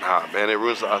 Ah, man, it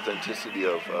ruins the authenticity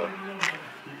of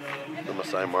the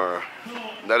Maasai Mara.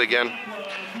 That again,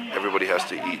 everybody has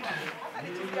to eat.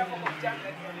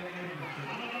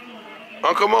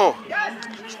 Uncle Mo.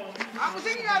 Yes. I'm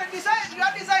thinking your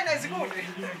design is good.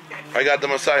 I got the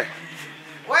Maasai.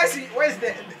 Where's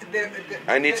the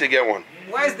I need to get one.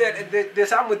 where's the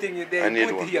something they I need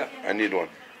put one. here? I need one.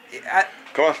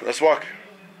 Come on, let's walk.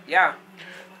 Yeah.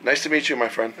 Nice to meet you, my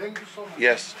friend.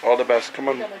 Yes, all the best. Come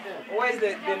on. Where's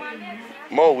the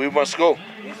Mo, we must go.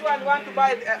 this one want to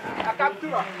buy a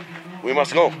captura? We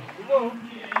must go. Go.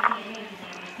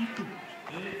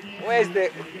 Where's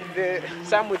the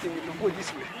something to put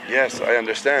this way? Yes, I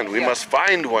understand. We must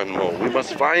find one, Mo. We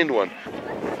must find one.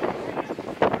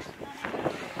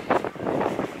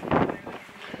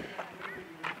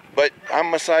 But I'm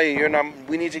Maasai. You're not.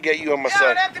 We need to get you a Yeah,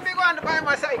 Maasai. let me go and buy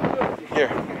my side.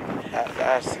 Here.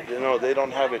 Ask. You know, they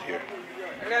don't have it here.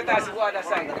 Let us go other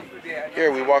side. There.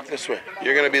 Here, we walk this way.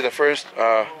 You're gonna be the first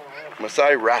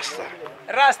Maasai Rasta.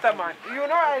 Rasta man. You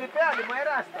know I repaired my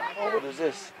Rasta. Oh, what is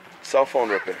this? Cell phone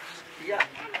repair. Yeah.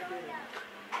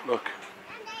 Look,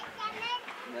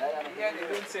 Yeah,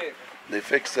 they don't say. they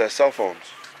fix cell phones.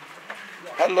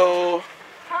 Hello.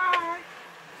 Hi.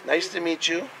 Nice to meet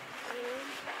you.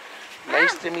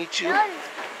 Nice to meet you.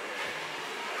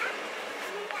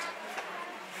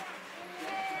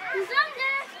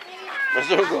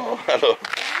 Mazungo. Hello.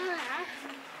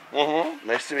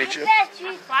 Nice to meet you.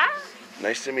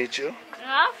 Nice to meet you.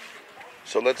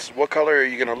 So what color are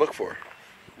you gonna look for?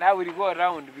 Now we go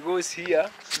around because here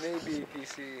maybe it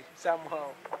is somehow.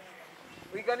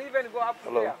 We can even go up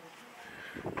Hello. there.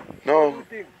 No,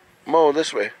 Mo,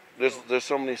 this way. There's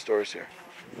so many stores here.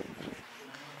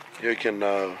 You can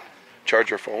charge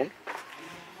your phone.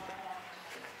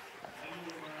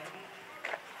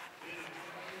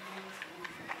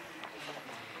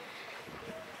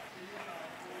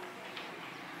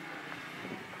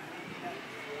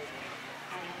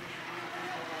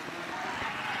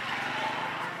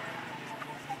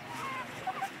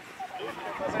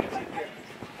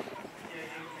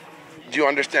 Do you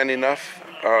understand enough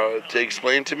to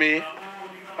explain to me?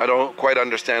 I don't quite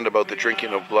understand about the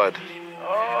drinking of blood.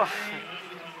 Oh,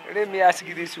 let me ask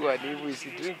you this one. Who is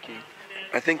drinking?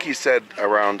 I think he said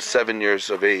around 7 years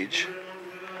of age,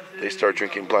 they start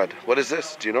drinking blood. What is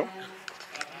this? Do you know?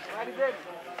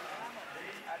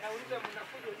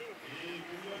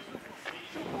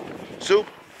 Soup?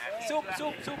 Soup.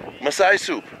 Maasai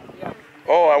soup.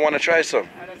 Oh, I want to try some.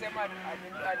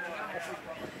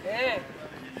 Eh,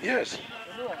 Yes.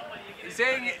 he's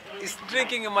saying he's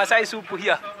drinking Maasai soup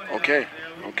here. Okay.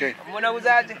 Okay.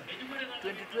 Mwanauzaje?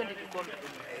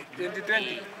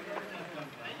 2020.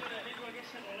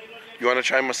 You want to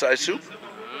try Maasai soup?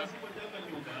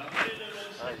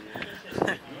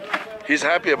 He's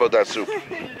happy about that soup.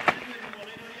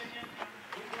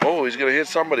 Oh, he's gonna hit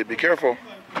somebody. Be careful.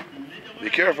 Be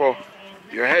careful.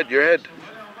 Your head.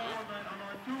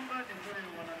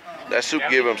 That soup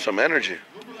gave him some energy.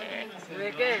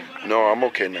 No, I'm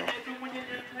okay now.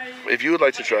 If you would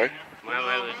like to try.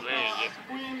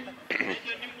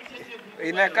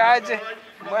 Inakaje?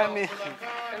 Mwani.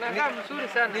 Inakaa mzuri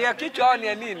sana. Ni ya kichwa au ni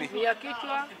ya nini? Ni ya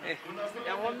kichwa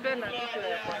ya ng'ombe na kichwa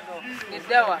ya kondoo. Ni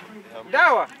dawa.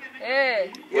 Dawa?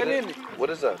 Ya nini? What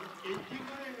is that?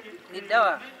 Ni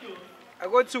dawa. A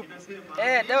goat soup.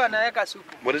 Dawa naweka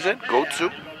supu. What is it? Goat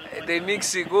soup? They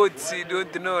mix goats, you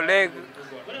don't know, leg.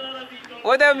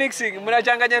 What are mixing?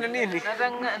 Mnachanganya na nini?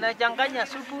 Nachanganya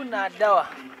supu na dawa.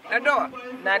 Na dawa?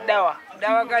 Na dawa.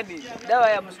 Dawa gani? Dawa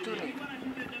ya msituni.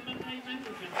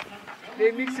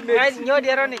 They mix medicine. Nyo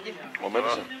diaro niki. Well,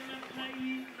 medicine.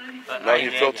 Now he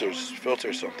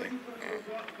filters something.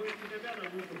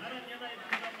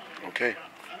 Okay.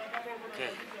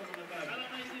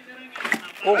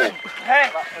 Oh,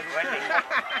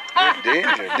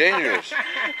 dangerous.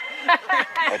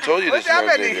 I told you this What's was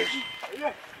happening? dangerous.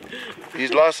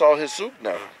 He's lost all his soup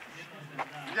now.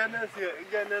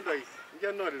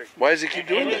 Why does he keep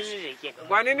doing this?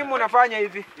 Kwa nini mnafanya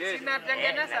hivi?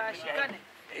 Sinatengeneza ashikane.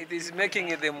 It is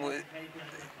making them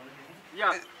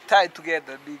tied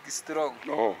together, big, strong.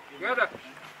 Oh.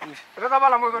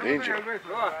 Danger.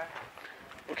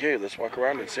 Okay, let's walk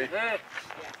around and see.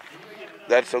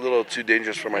 That's a little too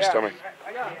dangerous for my stomach.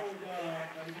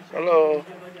 Hello.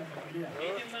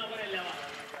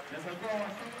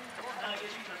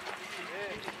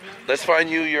 Let's find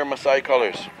you your Maasai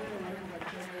colors.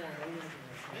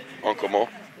 Uncle Mo.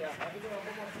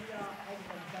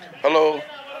 Hello.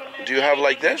 Do you have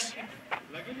like this?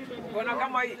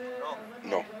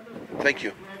 No. Thank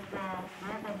you.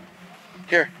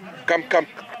 Here, come.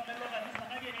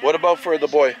 What about for the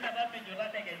boy?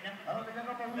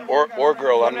 Or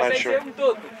girl, I'm not sure.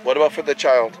 What about for the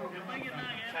child?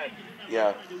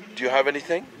 Yeah. Do you have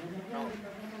anything?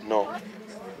 No.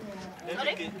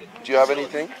 Sorry? Do you have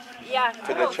anything Yeah.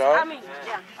 for the child? Coming.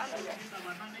 Yeah.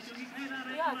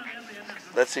 Yeah.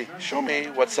 Let's see. Show me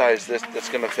what size that's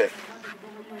gonna fit.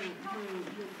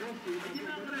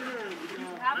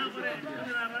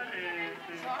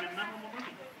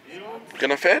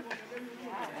 Gonna fit?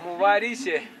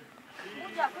 Muvarishe.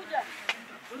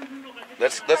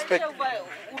 Let's pick.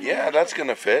 Yeah, that's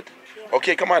gonna fit.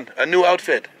 Okay, come on. A new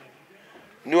outfit.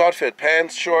 New outfit.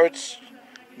 Pants, shorts.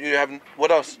 You have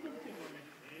what else?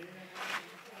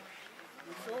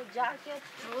 So jacket,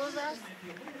 trousers.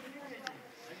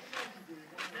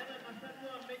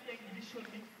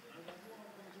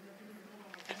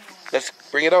 Let's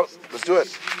bring it out. Let's do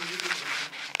it.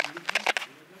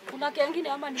 Kuna kengine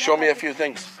ama ni Show me a few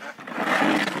things.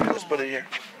 Let's put it here.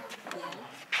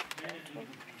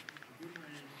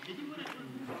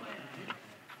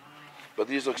 But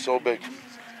these look so big.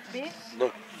 big.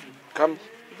 Look. Come.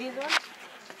 This one.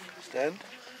 Stand.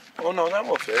 Oh no, that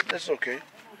will fit. That's okay.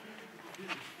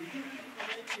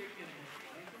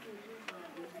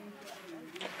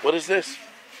 What is this?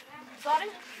 Sorry?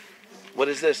 What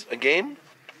is this? A game?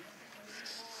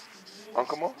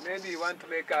 Uncle Mo? Maybe you want to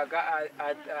make a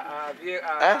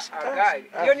Ask. guy.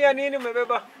 Hiyo ni ya nini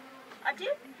umebeba? Ati?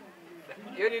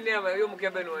 Hiyo ni nini hiyo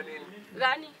mkebe ni wa nini?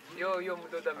 Gani? Hiyo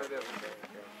mtoto amebeba.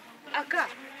 Aka.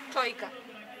 Toika.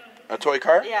 A toy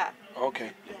car? Yeah. Okay.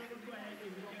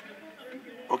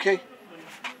 Okay.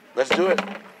 Let's do it.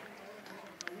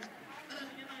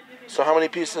 So how many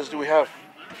pieces do we have?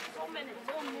 So many.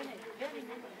 Very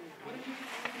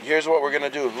many. Here's what we're gonna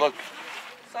do. Look.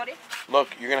 Sorry? Look,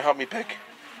 you're gonna help me pick.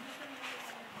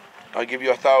 I'll give you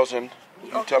 1,000.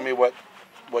 You tell me what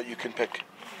you can pick.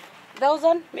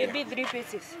 1,000? Maybe 3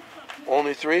 pieces.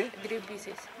 Only 3? 3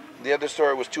 pieces. The other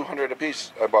store was 200 a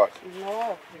piece I bought.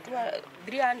 No.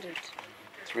 300.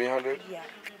 300? Yeah.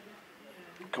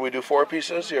 Can we do 4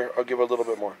 pieces? Here, I'll give a little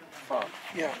bit more. 4.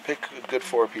 Yeah, pick a good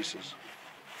 4 pieces.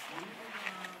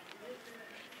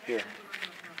 Here.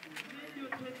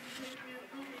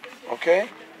 Okay?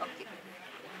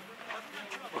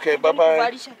 Okay,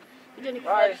 bye-bye.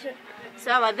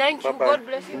 Sawa, thank you. Bye-bye. God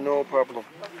bless you. No problem.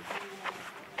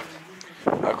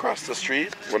 Across the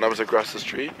street, when I was across the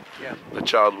street, Yeah. the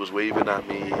child was waving at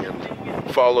me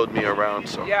and followed me around.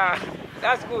 So, Yeah,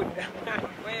 that's good.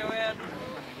 Where?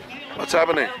 what's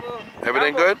happening?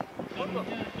 Everything good?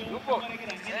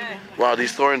 Wow,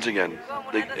 these thorns again.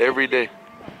 Like every day.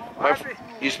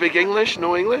 You speak English?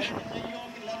 No English?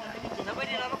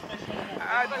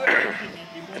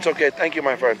 It's okay. Thank you,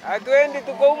 my friend. Hatuendi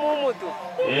tuko mumu tu.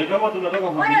 Kama tunataka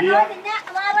kufikiria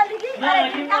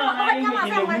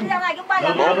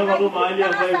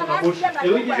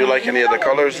Do you like any of the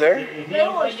colors there?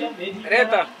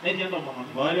 Reta.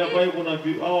 mahali ambayo kuna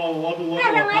watu wote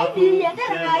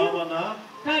watatu na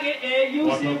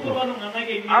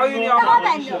Au ni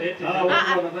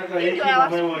wanataka hiki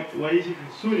ambayo waishi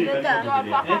vizuri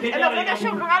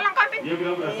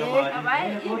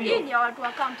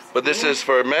But this is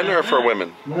for men or for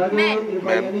women? Men.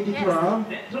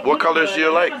 What colors do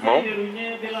you like, Mo?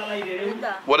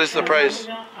 What is the price?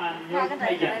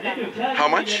 How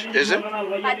much is it?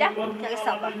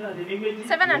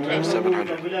 700.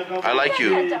 700. I like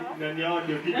you.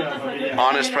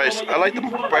 Honest price. I like the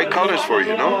bright colors for you.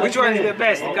 you know? Which one is the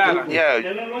best color? Yeah,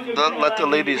 let the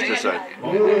ladies decide.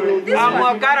 I'm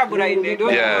more color, but I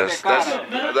don't Yes, know the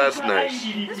color. that's nice.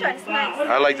 This one is nice.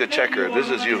 I like the checker. This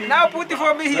is you. Now put it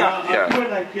for me here. Yeah.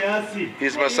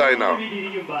 He's Maasai now.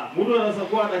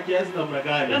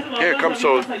 Here, come,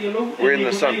 so we're in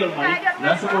the sun. There.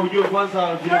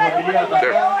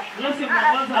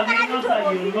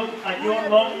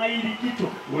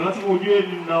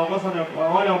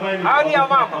 How ni ya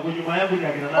mama?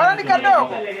 Bwana ni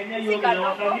kadogo.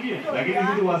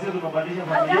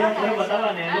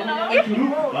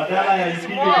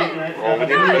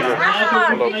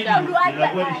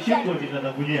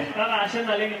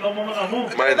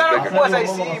 Nataka kubwa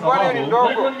saizi, bwana ni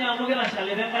ndogo.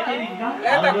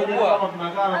 Leta kubwa.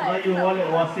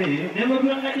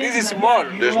 This is small.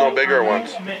 There's no bigger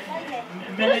ones.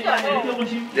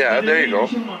 Yeah, there you go.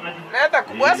 Leta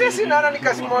kubwa sisi naona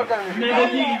nika small kama.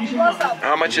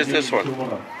 How much is this one? 8.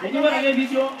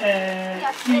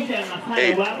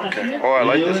 Okay. Oh, I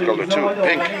like this color too.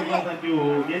 Pink.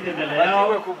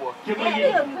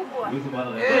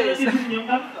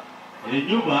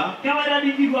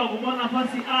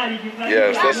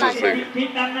 Yes, this is big.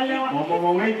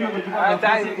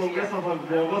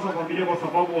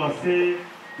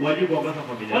 Mom,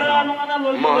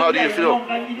 how do you feel?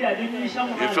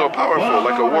 You feel powerful,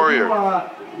 like a warrior.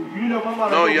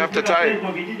 No, you have to tie it.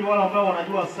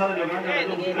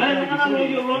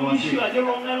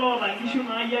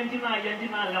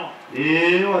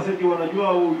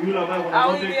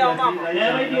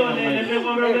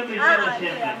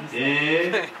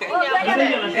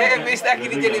 Mr.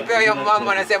 Kini nilipewa ya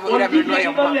mama anasema bila mnunua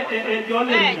ya mama.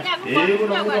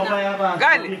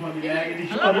 Gani?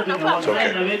 It's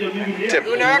okay. Tip.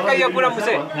 Unaweka hiyo kuna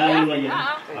mzee?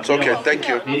 It's okay, thank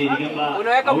you.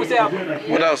 Unaweka mzee hapo.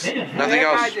 What else? Nothing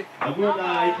else?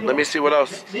 Let me see what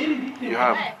else you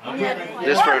have.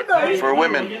 This for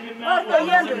women.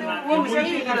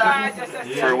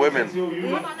 For women.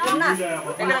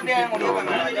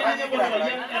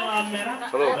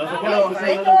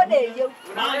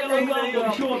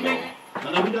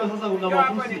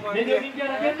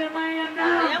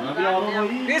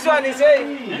 This one is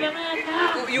saying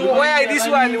you wear this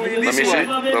one with Let this me see.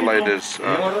 one. The light is.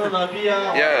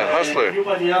 Yeah, hustler.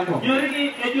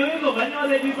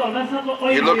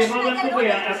 He looks.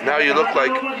 Now you look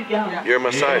like you're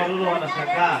Maasai.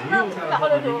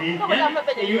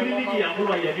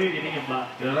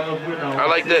 I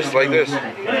like this, like this.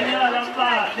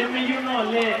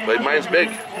 But mine's big.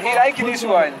 He like this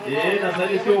one.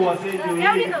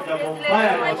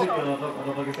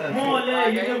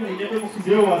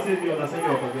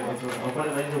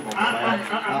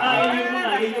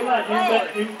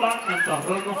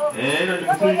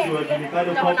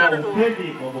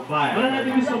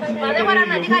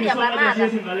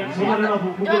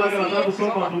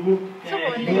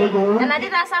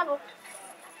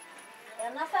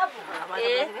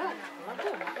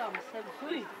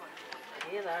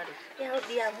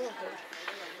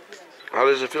 How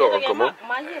does it feel, Uncle Mo?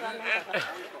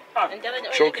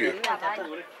 Choke you.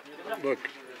 Look.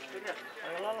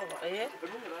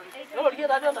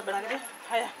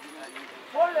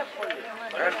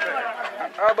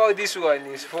 How about this one?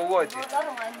 Is for what?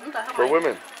 For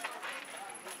women.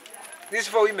 This is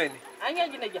for women.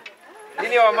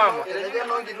 Ni wa mama.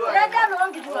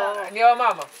 Ni wa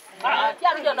mama.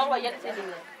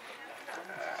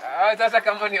 Sasa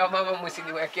kama ni wa mama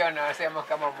msiniwekea na nasema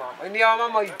kama mama. Ni wa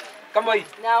mama hii. Kama hii.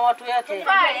 Na watu yake.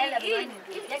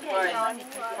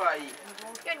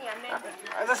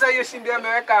 Sasa hiyo si ndio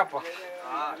ameweka hapa.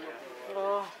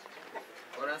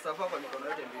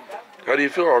 How do you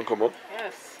feel, Uncle Mo?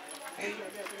 Yes.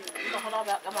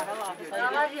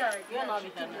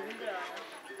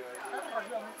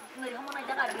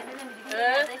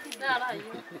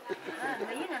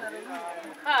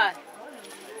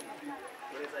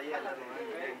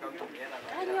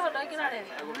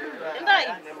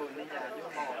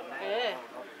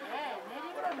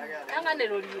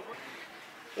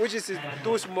 Which is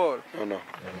too small. Oh no.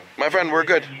 My friend, we're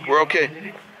good. We're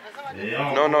okay.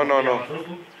 No.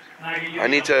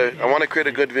 I want to create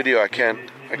a good video. I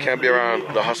can't be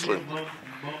around the hustling.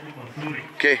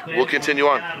 Okay, we'll continue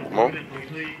on. Mo?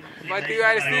 But you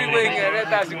are still going,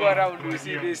 let us go around to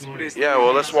see this place. Yeah,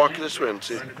 well, let's walk this way and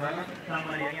see.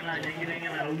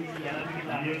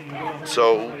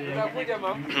 So,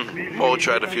 Mo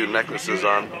tried a few necklaces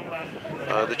on.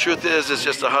 The truth is, it's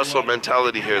just a hustle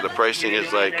mentality here. The pricing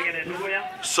is like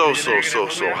so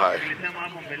high.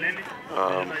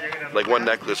 Like one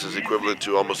necklace is equivalent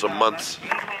to almost a month's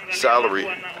salary.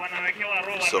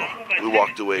 So we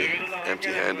walked away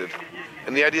empty-handed.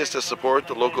 And the idea is to support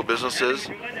the local businesses,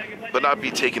 but not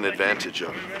be taken advantage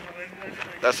of.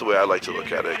 That's the way I like to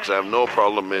look at it, because I have no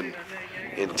problem in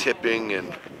tipping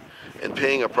and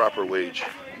paying a proper wage.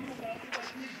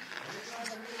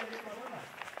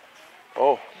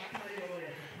 Oh,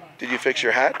 did you fix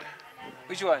your hat?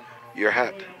 Which one? Your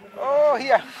hat. Oh,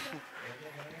 here.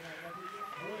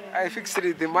 I fixed it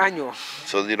with the manual.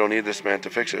 So you don't need this man to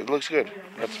fix it. It looks good.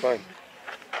 That's fine.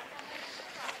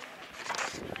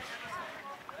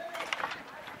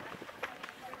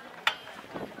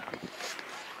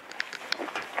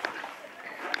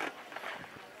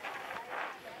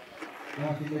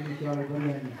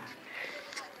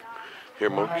 Here,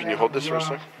 Mo, can you hold this for a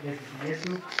sec?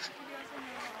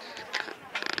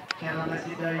 The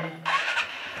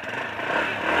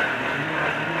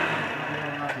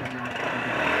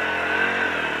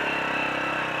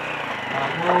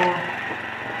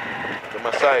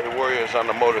Maasai warriors on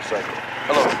the motorcycle.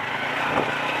 Hello.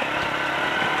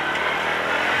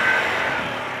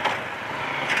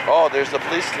 Oh, there's the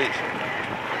police station.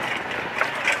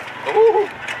 Ooh,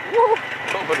 woo.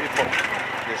 Nobody.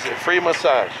 Is it free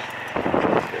massage?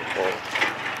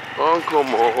 Uncle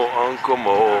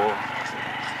Mo.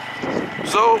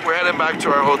 So we're heading back to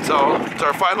our hotel. It's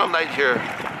our final night here,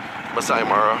 Maasai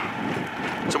Mara.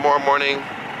 Tomorrow morning,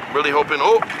 really hoping.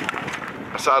 Oh,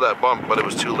 I saw that bump, but it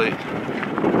was too late.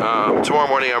 Tomorrow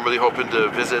morning, I'm really hoping to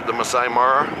visit the Maasai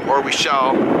Mara, or we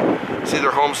shall see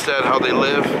their homestead, how they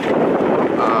live.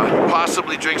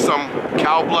 Possibly drink some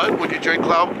cow blood. Would you drink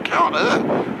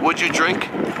Would you drink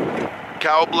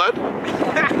cow blood?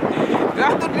 You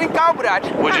have to drink cow blood.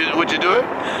 Would you do it?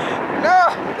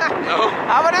 No. No?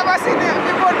 I've never seen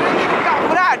people drinking cow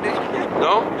blood.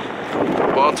 No?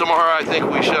 Well, tomorrow I think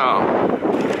we shall.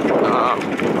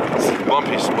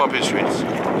 Bumpy streets.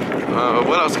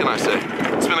 What else can I say?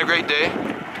 It's been a great day.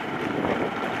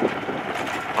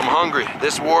 I'm hungry.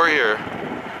 This warrior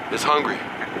is hungry.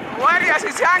 Warriors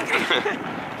is hungry.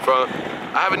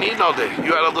 I haven't eaten all day.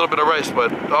 You had a little bit of rice,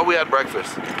 but we had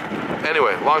breakfast.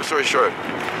 Anyway, long story short,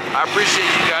 I appreciate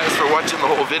you guys for watching the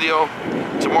whole video.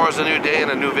 Tomorrow's a new day and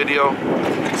a new video.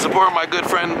 Support my good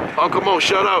friend, Uncle Mo.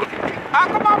 Shout out.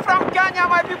 Uncle Mo from Kenya.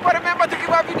 My people, remember to give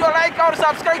a video like or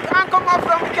subscribe. Uncle Mo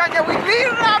from Kenya. We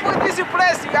really love this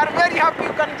place. We are very happy.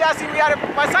 You can just see we are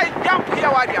Maasai jump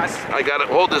here, warriors. I gotta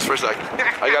hold this for a second.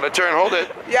 I gotta turn, hold it.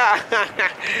 Yeah.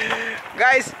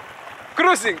 Guys,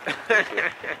 cruising.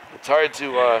 It's hard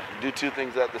to do two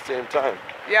things at the same time.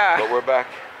 Yeah. But we're back.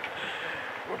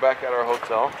 We're back at our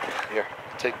hotel. Here,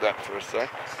 take that for a sec.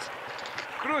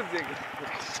 Cruising.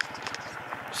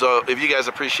 So if you guys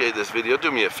appreciate this video,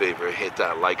 do me a favor, hit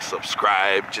that like,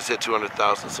 subscribe. Just hit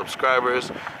 200,000 subscribers,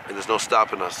 and there's no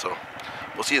stopping us. So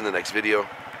we'll see you in the next video.